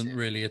team isn't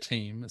really a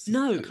team. It's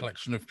a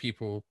collection of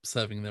people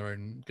serving their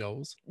own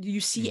goals.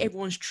 You see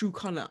everyone's true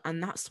color,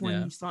 and that's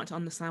when you start to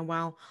understand,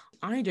 wow,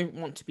 I don't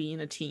want to be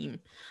in a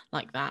team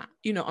like that.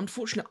 You know,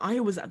 unfortunately,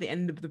 I was at the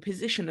end of the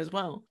position as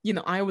well. You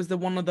know, I was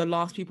one of the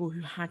last people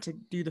who had to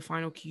do the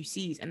final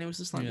QCs, and it was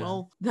just like,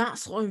 well, that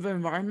sort of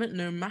environment,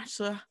 no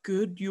matter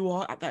good you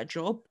are at that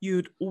job,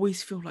 you'd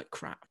always feel like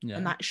crap,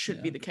 and that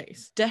should be the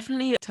case.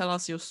 Definitely tell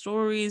us your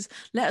stories.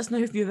 Let us know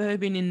if you've ever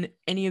been in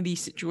any of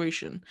these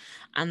situations,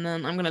 and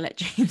then I'm gonna let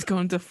James go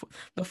into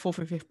the fourth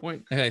and fifth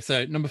point. Okay,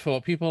 so number 4,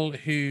 people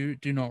who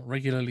do not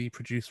regularly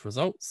produce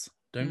results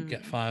don't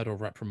get fired or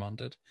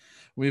reprimanded.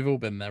 We've all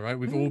been there, right?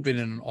 We've all been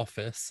in an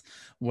office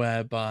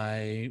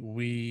whereby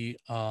we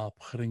are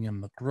putting in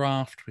the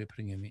graft, we're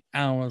putting in the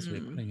hours,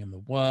 we're putting in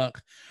the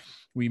work.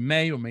 We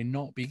may or may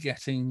not be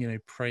getting, you know,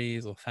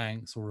 praise or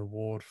thanks or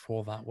reward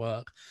for that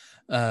work.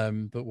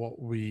 But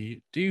what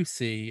we do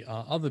see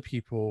are other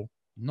people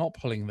not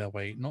pulling their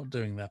weight, not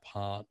doing their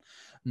part,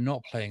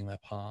 not playing their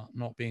part,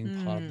 not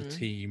being part of the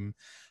team,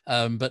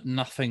 but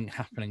nothing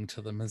happening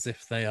to them, as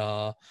if they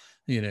are,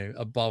 you know,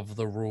 above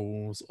the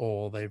rules,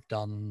 or they've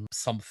done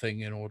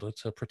something in order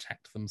to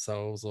protect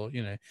themselves, or,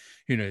 you know,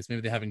 who knows,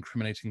 maybe they have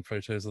incriminating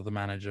photos of the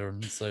manager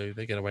and so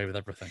they get away with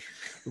everything.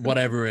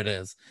 Whatever it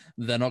is,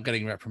 they're not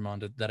getting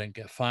reprimanded, they don't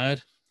get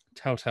fired.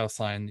 Telltale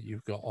sign that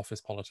you've got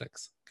office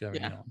politics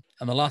going on.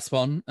 And the last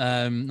one,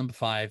 number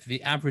 5,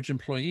 the average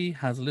employee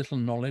has little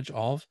knowledge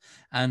of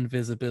and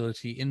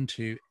visibility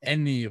into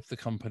any of the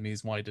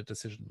company's wider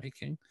decision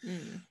making.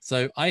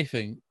 So I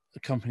think the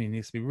company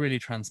needs to be really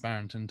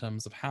transparent in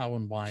terms of how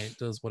and why it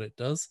does what it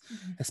does,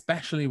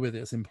 especially with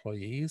its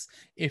employees,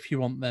 if you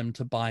want them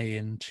to buy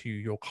into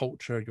your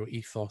culture, your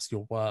ethos,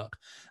 your work,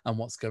 and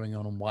what's going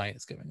on and why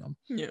it's going on.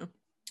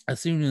 As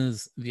soon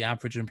as the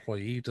average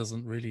employee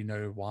doesn't really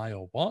know why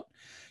or what,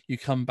 you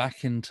come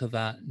back into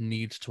that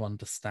need to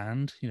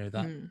understand, you know,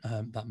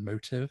 that that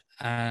motive,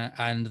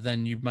 and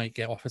then you might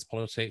get office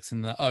politics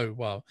in that, oh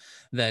well,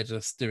 they're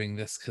just doing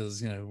this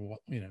because, you know,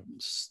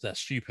 they're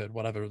stupid,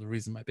 whatever the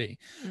reason might be,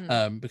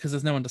 because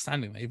there's no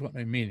understanding there. You've got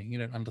no meaning. You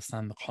don't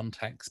understand the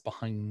context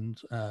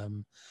behind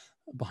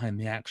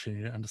the action.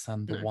 You don't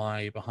understand the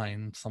why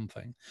behind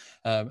something,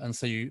 and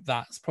so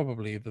that's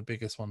probably the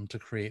biggest one, to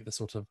create the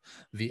sort of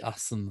the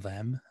us and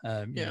them,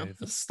 you know,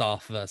 the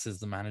staff versus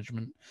the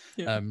management,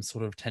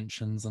 sort of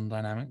tensions and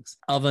dynamics.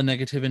 Other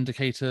negative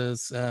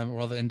indicators, or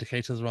other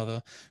indicators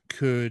rather,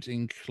 could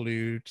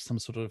include some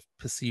sort of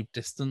perceived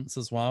distance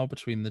as well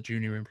between the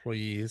junior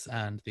employees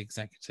and the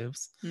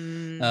executives.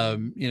 You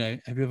know,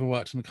 have you ever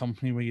worked in a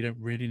company where you don't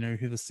really know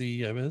who the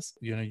CEO is?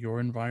 You know, your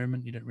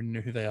environment, you don't really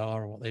know who they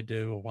are or what they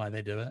do or why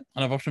they do it.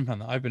 And I've often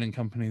found that I've been in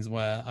companies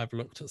where I've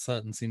looked at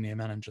certain senior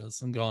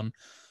managers and gone,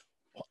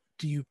 what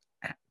do you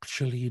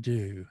actually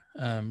do?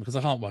 Because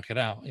I can't work it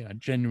out. You know, I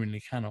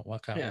genuinely cannot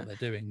work out what they're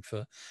doing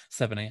for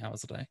 7-8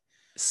 hours a day.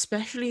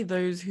 Especially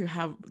those who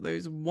have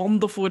those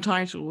wonderful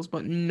titles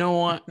but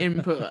no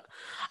input.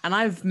 And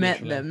I've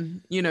met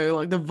them, you know,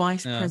 like the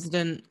vice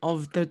president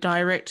of the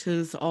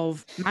directors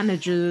of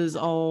managers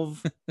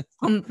of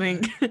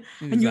something.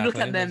 And you look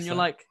at them, you're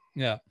like,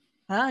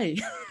 Hi.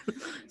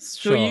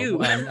 So Sure.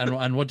 you.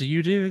 And what do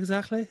you do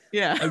exactly?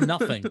 Yeah. Oh,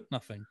 nothing.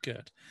 Nothing.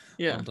 Good.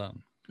 Yeah. Well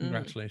done. Mm.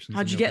 Congratulations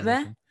How'd on you your get there?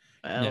 promotion.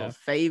 Well, Yeah.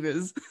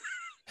 favors.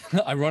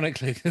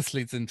 Ironically, this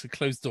leads into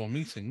closed door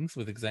meetings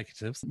with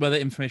executives where the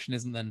information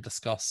isn't then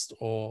discussed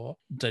or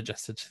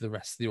digested to the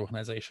rest of the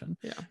organization.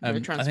 Yeah, no I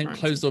think closed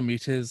transparency. door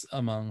meetings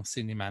among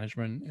senior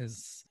management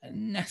is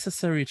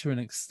necessary to an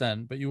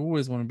extent, but you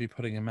always want to be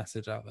putting a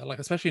message out there, like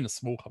especially in a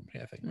small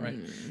company, I think, right?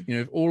 Mm. You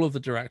know, if all of the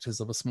directors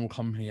of a small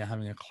company are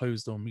having a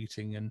closed door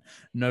meeting and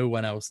no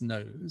one else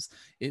knows,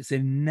 it's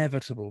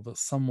inevitable that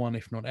someone,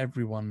 if not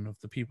every one of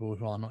the people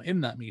who are not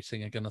in that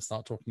meeting, are going to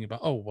start talking about,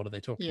 oh, what are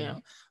they talking Yeah.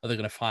 about? Are they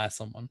going to fire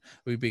someone? Are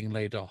we being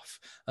laid off?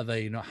 Are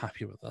they not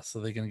happy with us? Are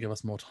they going to give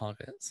us more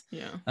targets?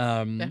 Yeah.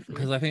 Because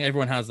Definitely. I think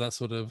everyone has that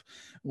sort of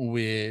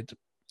weird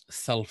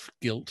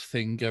self-guilt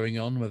thing going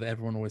on where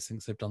everyone always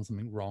thinks they've done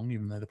something wrong,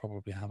 even though they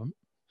probably haven't.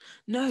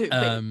 No,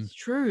 but it's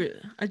true.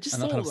 I just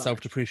And that kind saw of that.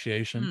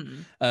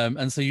 self-depreciation. Hmm.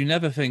 And so you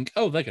never think,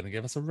 oh, they're going to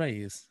give us a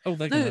raise. Oh,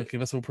 they're going No, to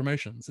give us all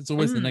promotions. It's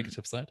always the mm,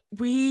 negative side.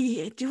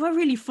 we do a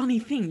really funny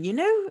thing. You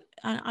know,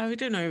 I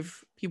don't know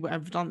if people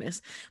have done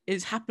this.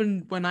 It's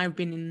happened when I've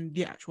been in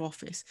the actual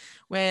office,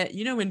 where,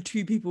 you know, when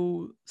two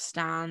people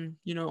stand,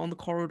 you know, on the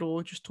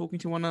corridor just talking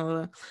to one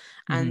another,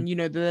 Mm-hmm. and, you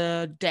know,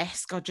 the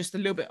desk are just a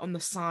little bit on the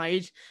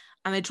side,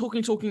 and they're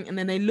talking, and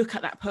then they look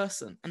at that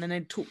person, and then they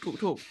talk.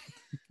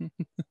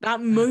 That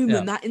Yeah.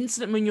 moment, that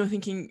instant when you're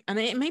thinking, and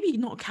it may be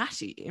not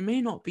catty, it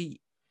may not be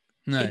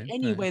in No,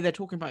 any no, way they're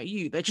talking about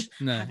you. They're just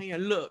no. having a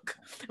look,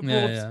 a Yeah,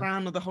 broad yeah,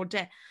 span of the whole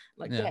yeah.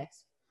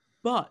 desk.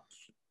 But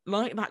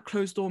like that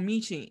closed door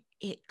meeting,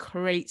 it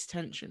creates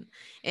tension.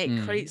 It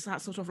Mm. creates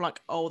that sort of like,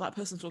 oh, that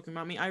person's talking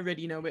about me. I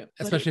already know it,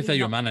 but it Especially if is they're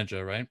your not.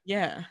 manager, right?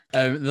 Yeah.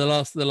 The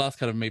last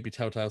kind of maybe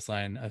telltale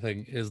sign, I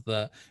think, is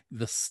that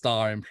the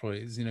star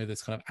employees, you know,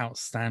 this kind of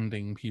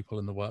outstanding people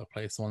in the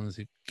workplace, the ones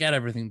who get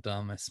everything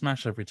done, they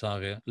smash every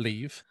target,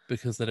 leave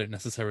because they don't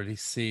necessarily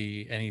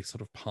see any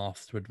sort of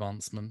path to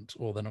advancement,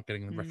 or they're not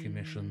getting the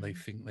recognition they Mm.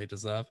 think they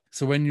deserve.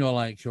 So when you're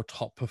like your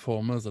top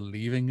performers are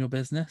leaving your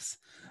business,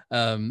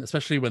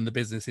 especially when the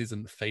business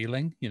isn't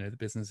failing, you know, the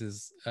business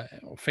is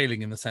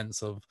failing in the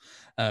sense of,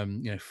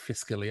 you know,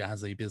 fiscally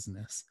as a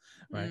business,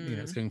 right? You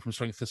know, it's Mm. going from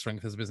strength to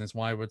strength as a business.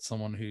 Why would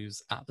someone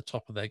who's at the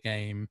top of their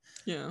game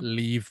Yeah.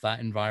 leave that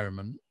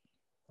environment?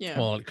 Yeah.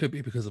 Well, it could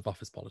be because of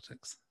office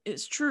politics.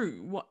 It's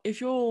true. What if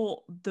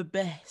you're the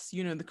best,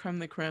 you know, the creme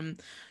de creme,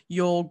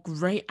 you're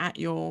great at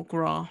your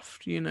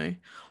graft, you know,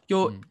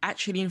 you're Mm.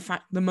 actually in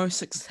fact the most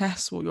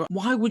successful.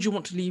 Why would you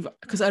want to leave?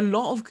 Because a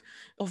lot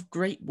of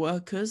great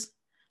workers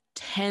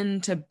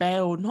tend to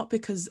bail not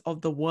because of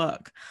the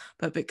work,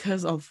 but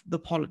because of the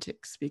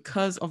politics,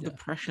 because of the Yeah,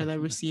 pressure they're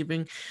definitely.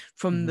 receiving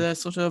from Mm-hmm. the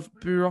sort of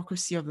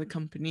bureaucracy of the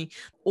company.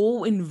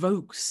 All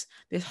invokes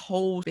this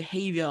whole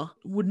behavior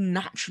would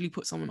naturally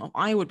put someone off.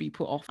 I would be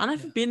put off. And Yeah.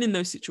 I've been in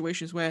those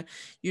situations where,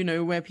 you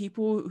know, where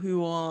people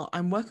who are,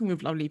 I'm working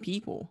with lovely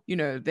people, you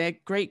know, they're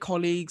great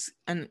colleagues,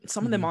 and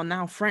some of them Mm-hmm. are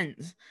now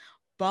friends,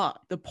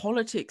 but the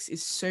politics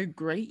is so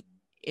great,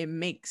 it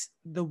makes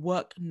the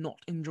work not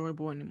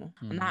enjoyable anymore.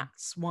 And Mm-hmm.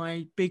 that's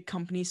why big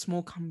companies,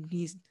 small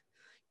companies,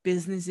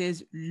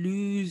 businesses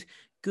lose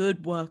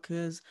good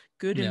workers,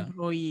 good Yeah.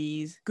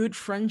 employees, good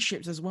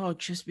friendships as well,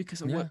 just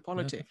because of Yeah. work Yeah,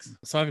 politics.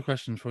 definitely. So I have a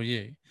question for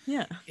you.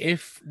 Yeah.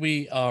 If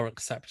we are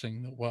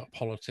accepting that work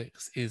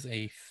politics is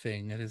a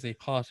thing, it is a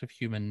part of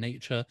human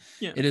nature,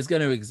 Yeah. it is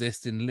going to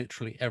exist in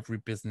literally every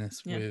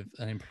business Yeah. with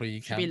an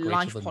employee Should be count greater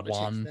life than politics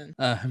one, then.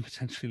 and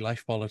potentially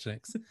life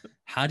politics.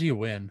 How do you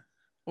win?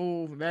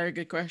 Oh, very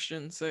good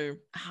question. So,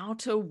 how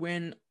to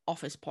win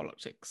office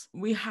politics?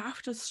 We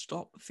have to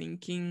stop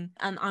thinking,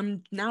 and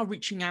I'm now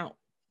reaching out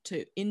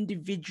to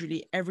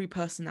individually every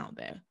person out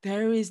there.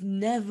 There is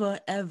never,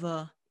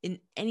 ever in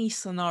any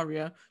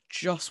scenario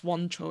just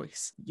one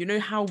choice. You know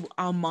how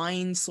our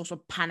minds sort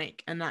of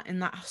panic, and that in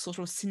that sort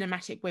of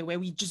cinematic way where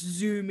we just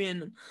zoom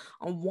in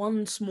on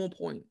one small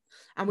point,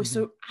 and we're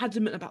Mm-hmm. so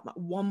adamant about that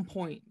one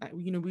point that,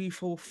 you know, we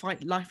will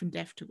fight life and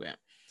death to it.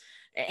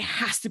 It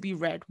has to be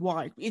red.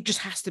 Why? It just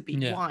has to be.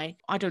 Yeah. Why?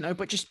 I don't know,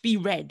 but just be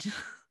red.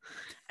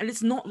 And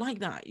it's not like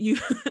that.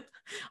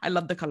 I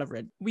love the color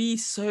red. We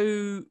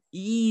so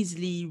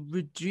easily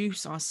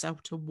reduce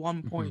ourselves to one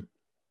Mm-hmm. point,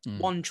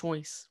 one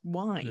choice.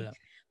 Why? Yeah.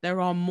 There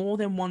are more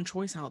than one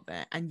choice out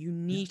there, and you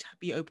Yeah. need to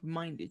be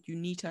open-minded. You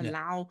need to Yeah.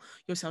 allow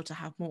yourself to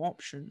have more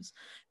options,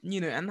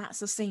 you know. And that's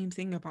the same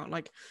thing about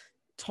like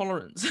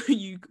tolerance. When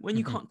you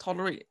Mm-hmm. can't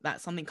tolerate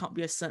that something can't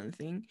be a certain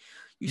thing,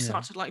 you Yeah.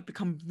 start to like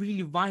become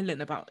really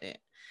violent about it,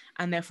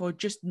 and therefore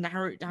just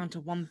narrow it down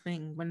to one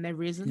thing when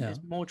there isn't. Yeah.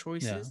 There's more Yeah.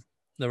 choices.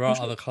 There I'm are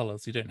sure. other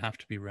colors. You don't have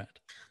to be red.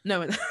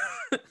 No.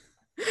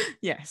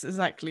 Yes,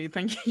 exactly.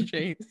 Thank you,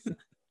 James.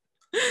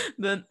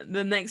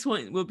 The next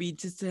point will be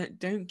just to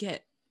don't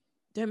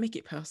make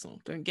it personal.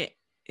 Don't get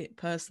it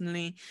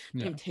personally.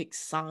 Yeah. Don't take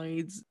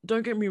sides.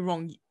 Don't get me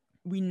wrong.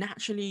 We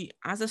naturally,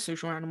 as a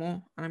social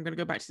animal, and I'm going to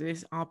go back to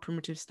this, our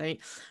primitive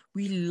state,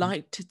 we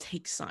like to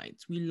take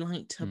sides. We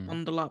like to Mm.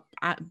 bundle up,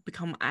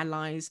 become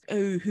allies.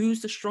 Oh,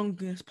 who's the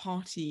strongest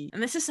party?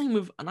 And it's the same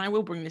with, and I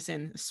will bring this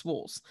in,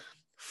 sports.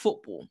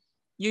 football.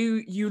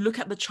 You look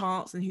at the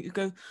charts and you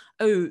go,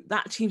 oh,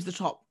 that team's the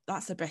top.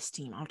 That's the best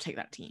team. I'll take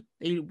that team.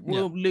 They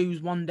will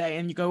lose one day,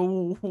 and you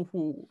go,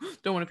 oh,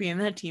 don't want to be in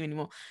their team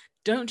anymore.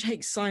 Don't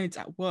take sides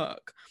at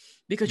work,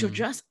 because you're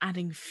just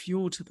adding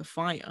fuel to the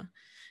fire.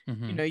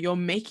 You know, you're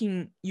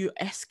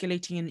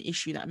escalating an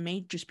issue that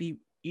may just be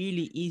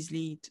really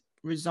easily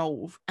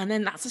resolved. And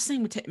then that's the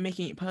same with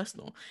making it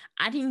personal,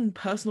 adding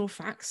personal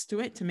facts to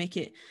it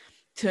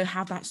to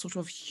have that sort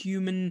of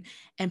human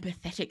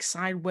empathetic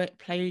side where it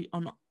play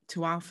on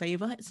to our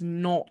favor. It's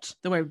not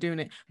the way of doing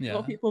it. Yeah, a lot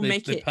of people they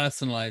it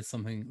personalize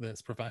something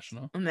that's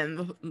professional. And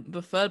then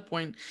the third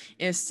point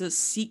is to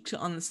seek to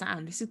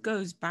understand. This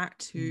goes back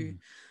to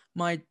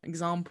my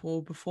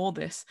example before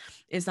this,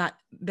 is that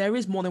there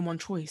is more than one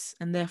choice,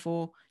 and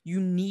therefore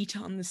you need to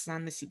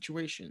understand the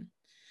situation.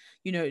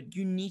 You know,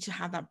 you need to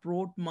have that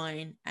broad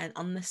mind and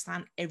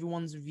understand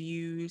everyone's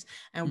views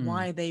and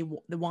what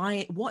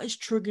is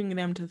triggering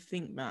them to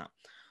think that.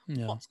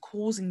 What's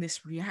causing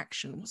this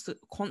reaction? What's the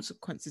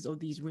consequences of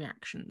these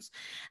reactions?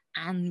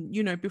 And,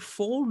 you know,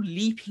 before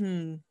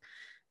leaping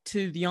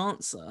to the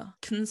answer,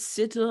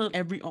 consider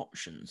every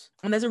options.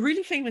 And there's a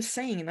really famous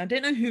saying, and I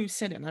don't know who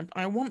said it, and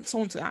I want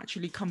someone to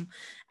actually come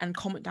and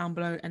comment down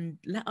below and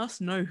let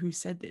us know who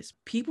said this.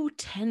 People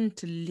tend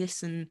to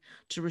listen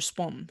to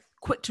respond,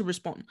 quick to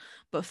respond,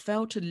 but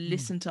fail to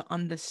listen to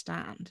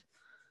understand.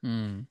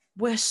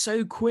 We're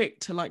so quick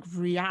to like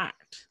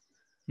react.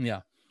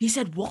 Yeah. He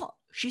said what?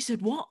 She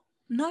said what?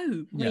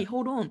 No, wait,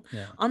 hold on.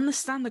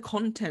 Understand the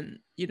content,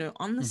 you know,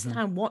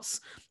 understand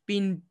what's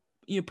been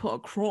put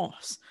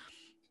across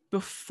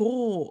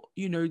before,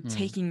 you know,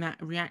 taking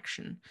that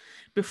reaction,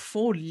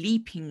 before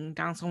leaping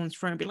down someone's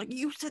throat and be like,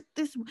 you said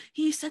this,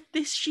 he said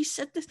this, she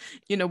said this.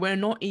 You know, we're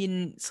not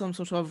in some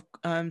sort of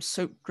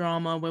soap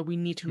drama where we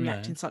need to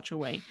react in such a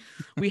way.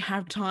 We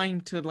have time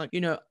to, like,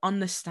 you know,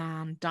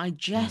 understand,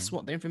 digest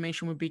what the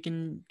information we're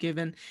being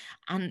given.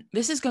 And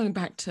this is going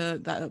back to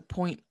that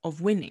point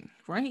of winning,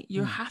 right?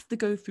 You have to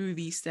go through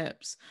these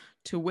steps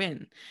to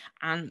win.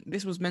 And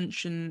this was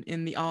mentioned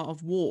in The Art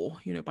of War,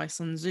 you know, by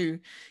Sun Tzu.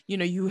 You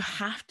know, you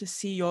have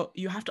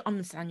to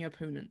understand your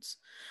opponents.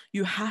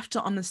 You have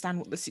to understand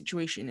what the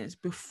situation is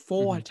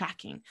before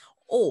attacking,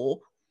 or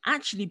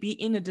actually be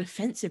in a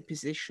defensive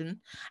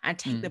position and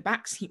take the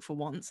back seat for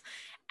once,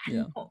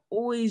 and not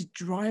always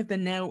drive the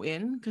nail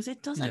in, because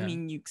it doesn't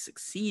mean you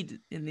succeed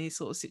in these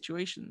sort of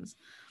situations.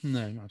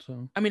 No, not at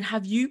all. I mean,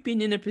 have you been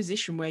in a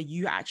position where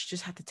you actually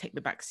just had to take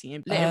the back seat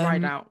and let it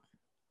ride out?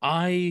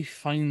 I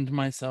find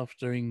myself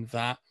doing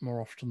that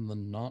more often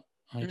than not.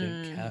 I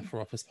don't care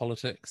for office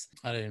politics.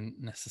 I don't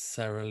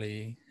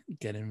necessarily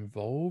get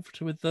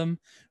involved with them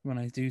when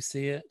I do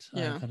see it.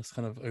 I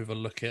kind of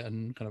overlook it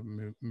and kind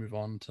of move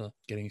on to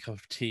getting a cup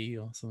of tea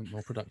or something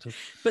more productive.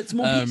 But it's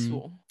more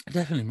peaceful.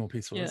 Definitely more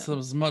peaceful. It's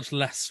a much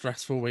less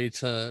stressful way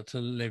to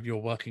live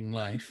your working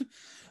life.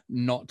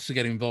 Not to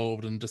get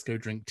involved and just go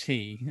drink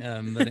tea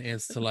than it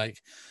is to,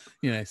 like,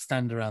 you know,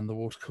 stand around the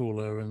water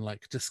cooler and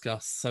like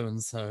discuss so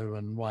and so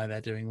and why they're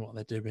doing what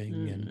they're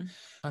doing. And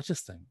I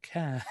just don't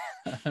care.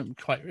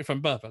 If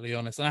I'm perfectly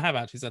honest, and I have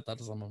actually said that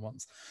to someone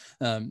once.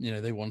 You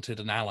know, they wanted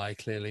an ally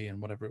clearly, and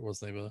whatever it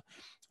was they were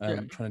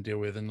trying to deal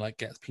with, and like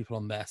get people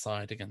on their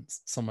side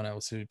against someone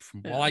else who,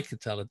 from what I could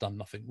tell, had done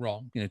nothing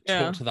wrong. You know,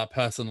 talk to that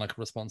person like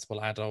a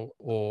responsible adult,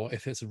 or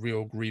if it's a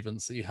real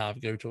grievance that you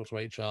have, go talk to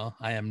HR.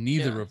 I am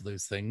neither of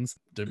those things.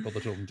 Don't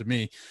bother talking to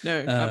me. No,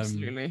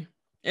 absolutely.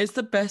 It's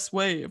the best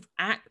way of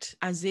act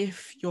as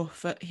if you're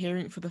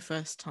hearing it for the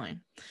first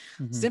time.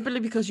 Simply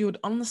because you would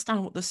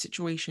understand what the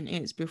situation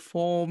is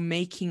before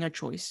making a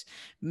choice,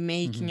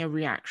 making a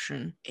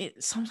reaction.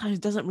 It sometimes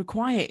doesn't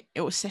require it.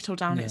 It will settle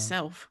down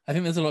itself. I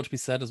think there's a lot to be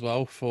said as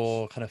well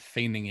for kind of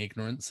feigning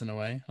ignorance in a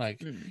way.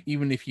 Like,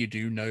 even if you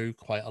do know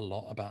quite a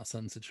lot about a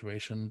certain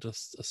situation,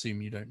 just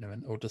assume you don't know,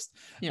 or just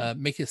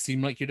make it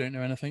seem like you don't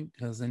know anything,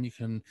 because then you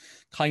can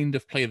kind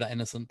of play that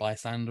innocent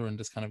bystander and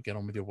just kind of get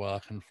on with your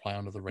work and fly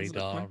under the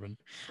radar.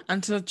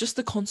 And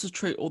to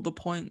concentrate all the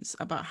points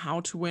about how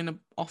to win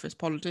office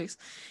politics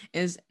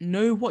is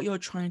know what you're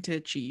trying to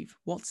achieve.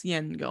 What's the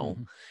end goal?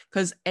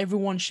 Because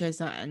everyone shares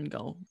that end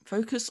goal.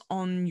 Focus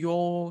on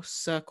your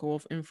circle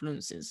of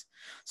influences.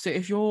 So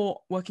if you're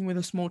working with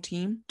a small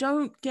team,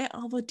 don't get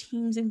other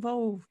teams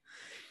involved.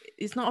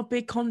 It's not a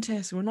big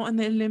contest. We're not in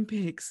the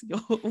Olympics.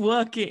 You're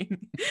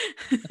working.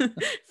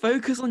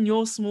 Focus on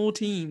your small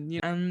team.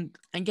 And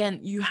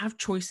again, you have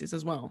choices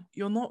as well.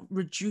 You're not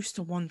reduced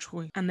to one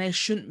choice. And there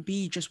shouldn't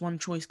be just one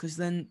choice, because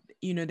then,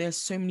 you know, there's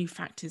so many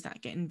factors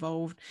that get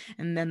involved.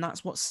 And then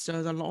that's what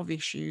stirs a lot of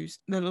issues.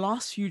 The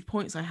last few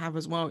points I have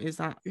as well is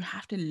that you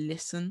have to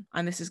listen.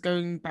 And this is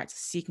going back to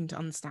seeking to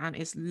understand,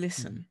 is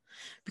listen.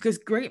 Because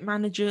great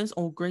managers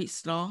or great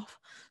staff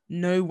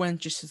know when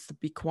just to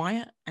be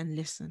quiet and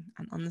listen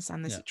and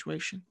understand the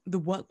situation. The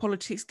work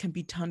politics can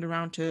be turned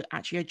around to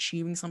actually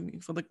achieving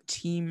something for the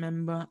team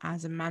member,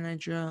 as a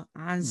manager,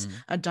 as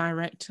a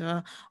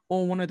director,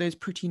 or one of those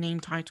pretty name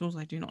titles.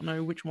 I do not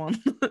know which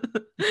one.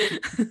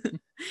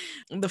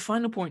 The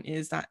final point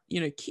is that,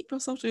 you know, keep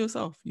yourself to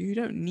yourself. You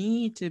don't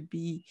need to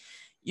be,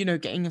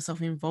 getting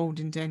yourself involved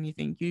into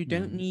anything. You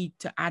don't need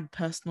to add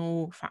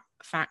personal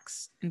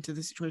facts into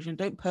the situation.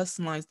 Don't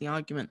personalize the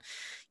argument.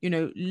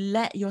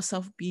 Let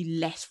yourself be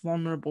less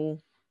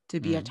vulnerable to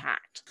be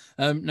attacked.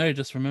 No,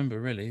 just remember,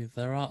 really,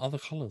 there are other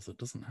colors. It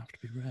doesn't have to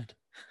be red.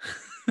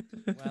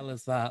 Well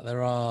as that,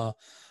 there are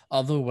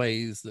other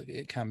ways that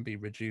it can be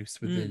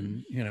reduced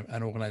within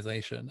an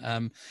organization,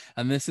 and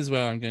this is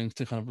where I'm going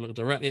to kind of look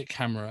directly at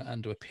camera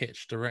and do a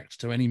pitch direct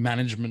to any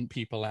management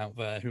people out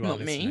there who are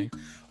listening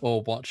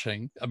or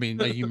watching. I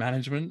mean, are you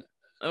management?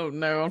 Oh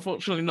no,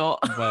 unfortunately not.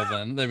 Well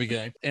then, there we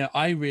go.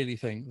 I really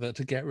think that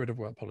to get rid of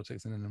work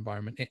politics in an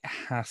environment, it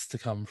has to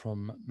come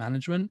from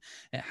management.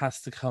 It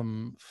has to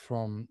come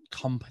from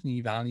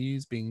company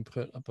values being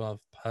put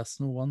above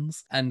personal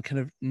ones, and kind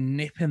of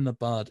nip in the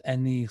bud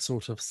any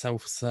sort of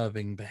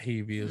self-serving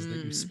behaviors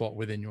that you spot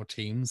within your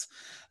teams.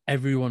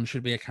 Everyone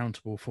should be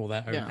accountable for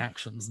their own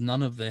actions.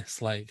 None of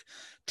this like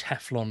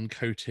Teflon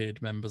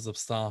coated members of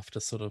staff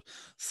just sort of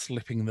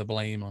slipping the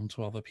blame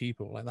onto other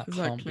people. Like that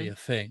can't be a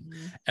thing.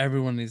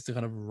 Everyone needs to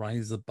kind of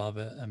rise above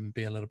it and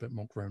be a little bit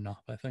more grown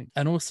up, I think.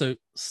 And also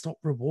stop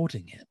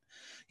rewarding it.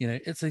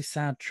 It's a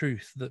sad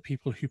truth that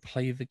people who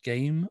play the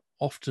game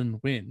often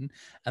win,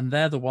 and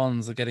they're the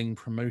ones that are getting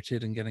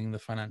promoted and getting the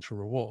financial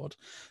reward.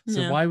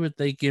 So why would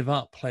they give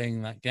up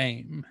playing that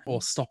game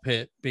or stop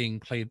it being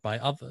played by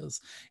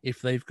others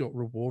if they've got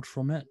reward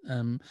from it?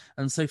 And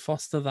so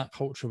foster that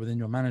culture within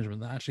your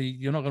management that actually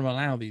you're not going to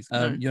allow these.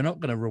 You're not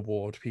going to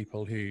reward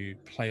people who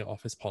play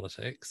office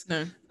politics.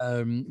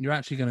 You're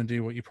actually going to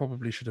do what you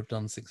probably should have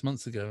done 6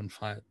 months ago and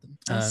fired them,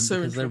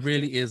 because there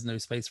really is no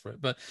space for it.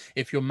 But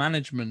if your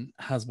management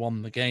has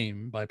won the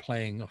game by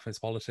playing office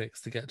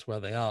politics to get to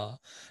where they are,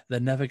 they're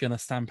never going to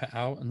stamp it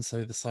out, and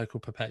so the cycle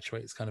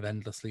perpetuates kind of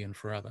endlessly and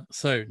forever.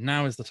 So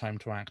now is the time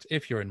to act.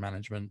 If you're in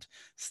management,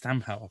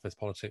 stamp out office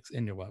politics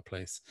in your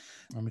workplace,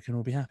 and we can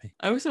all be happy.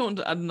 I also want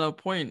to add another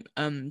point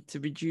to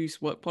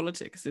reduce work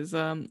politics is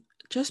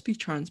just be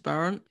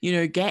transparent.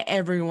 Get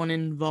everyone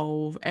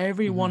involved.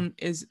 Everyone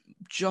is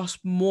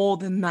just more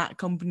than that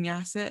company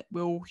asset.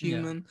 We're all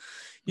human.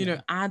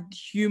 Add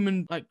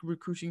human, like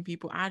recruiting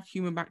people, add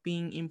human back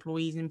being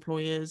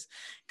employers,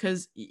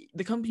 because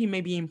the company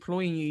may be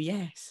employing you,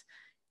 yes,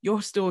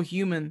 you're still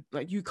human.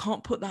 Like you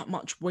can't put that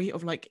much weight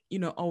of like,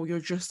 oh, you're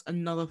just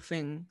another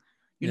thing.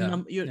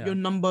 You're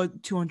number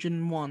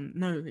 201.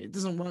 No, it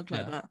doesn't work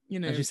like that.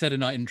 As you said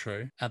in our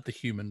intro, add the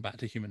human back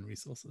to human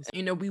resources.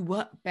 We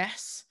work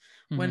best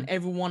when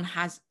everyone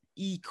has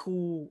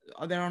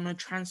they're on a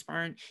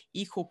transparent,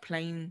 equal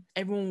plane,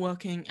 everyone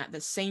working at the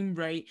same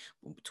rate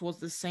towards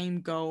the same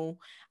goal,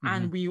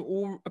 and we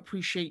all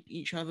appreciate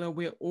each other.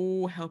 We're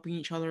all helping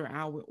each other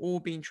out. We're all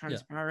being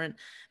transparent.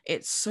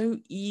 It's so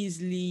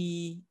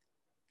easily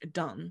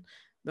done,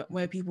 but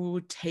where people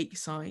would take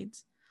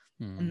sides.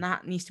 And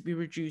that needs to be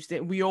reduced.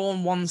 We all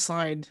on one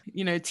side,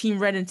 team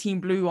red and team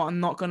blue are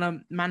not going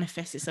to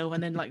manifest itself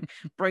and then like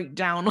break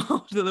down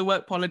after the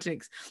work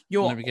politics.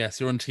 Let me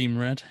guess, you're on team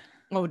red?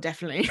 Oh,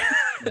 definitely.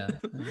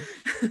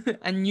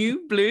 And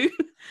you, blue?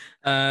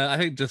 I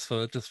think just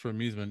for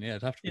amusement,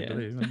 it'd have to be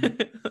blue.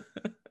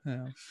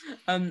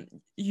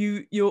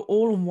 You're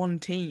all on one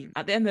team.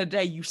 At the end of the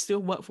day, you still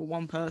work for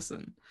one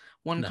person,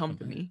 one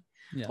company.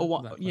 Or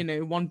what,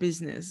 exactly. One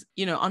business,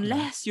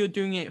 unless you're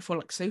doing it for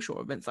like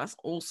social events. That's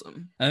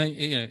awesome. I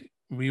think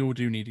we all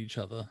do need each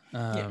other,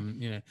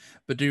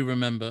 but do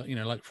remember,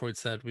 like Freud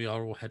said, we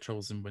are all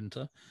hedgehogs in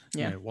winter.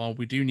 While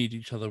we do need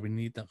each other, we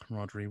need that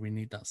camaraderie, we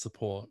need that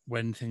support.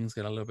 When things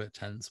get a little bit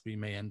tense, we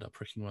may end up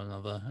pricking one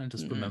another, and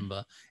just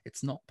remember,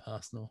 it's not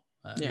personal.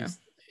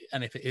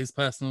 And if it is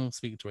personal,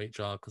 speak to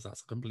HR, because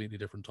that's a completely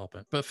different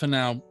topic. But for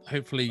now,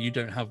 hopefully you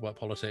don't have work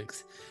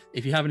politics.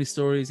 If you have any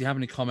stories, you have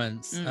any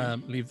comments,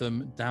 leave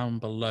them down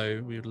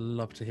below. We would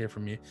love to hear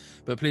from you.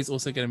 But please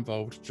also get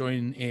involved,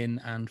 join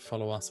in and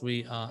follow us.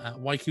 We are at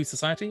YQ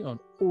Society on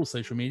all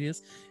social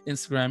medias,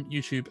 Instagram,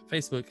 YouTube,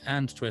 Facebook,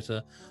 and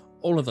Twitter.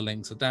 All of the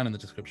links are down in the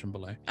description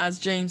below. As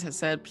James has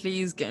said,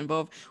 please get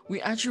involved.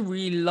 We actually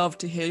really love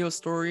to hear your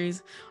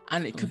stories,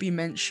 and it could be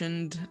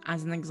mentioned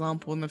as an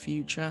example in the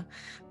future.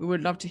 We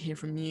would love to hear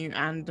from you,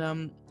 and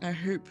I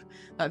hope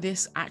that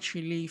this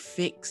actually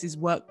fixes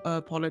work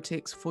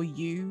politics for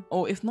you,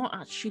 or if not,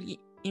 actually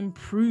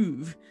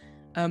improve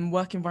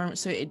work environment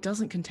so it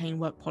doesn't contain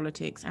work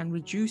politics and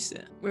reduce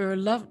it. We would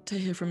love to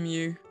hear from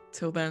you.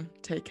 Till then,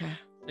 take care.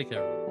 Take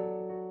care.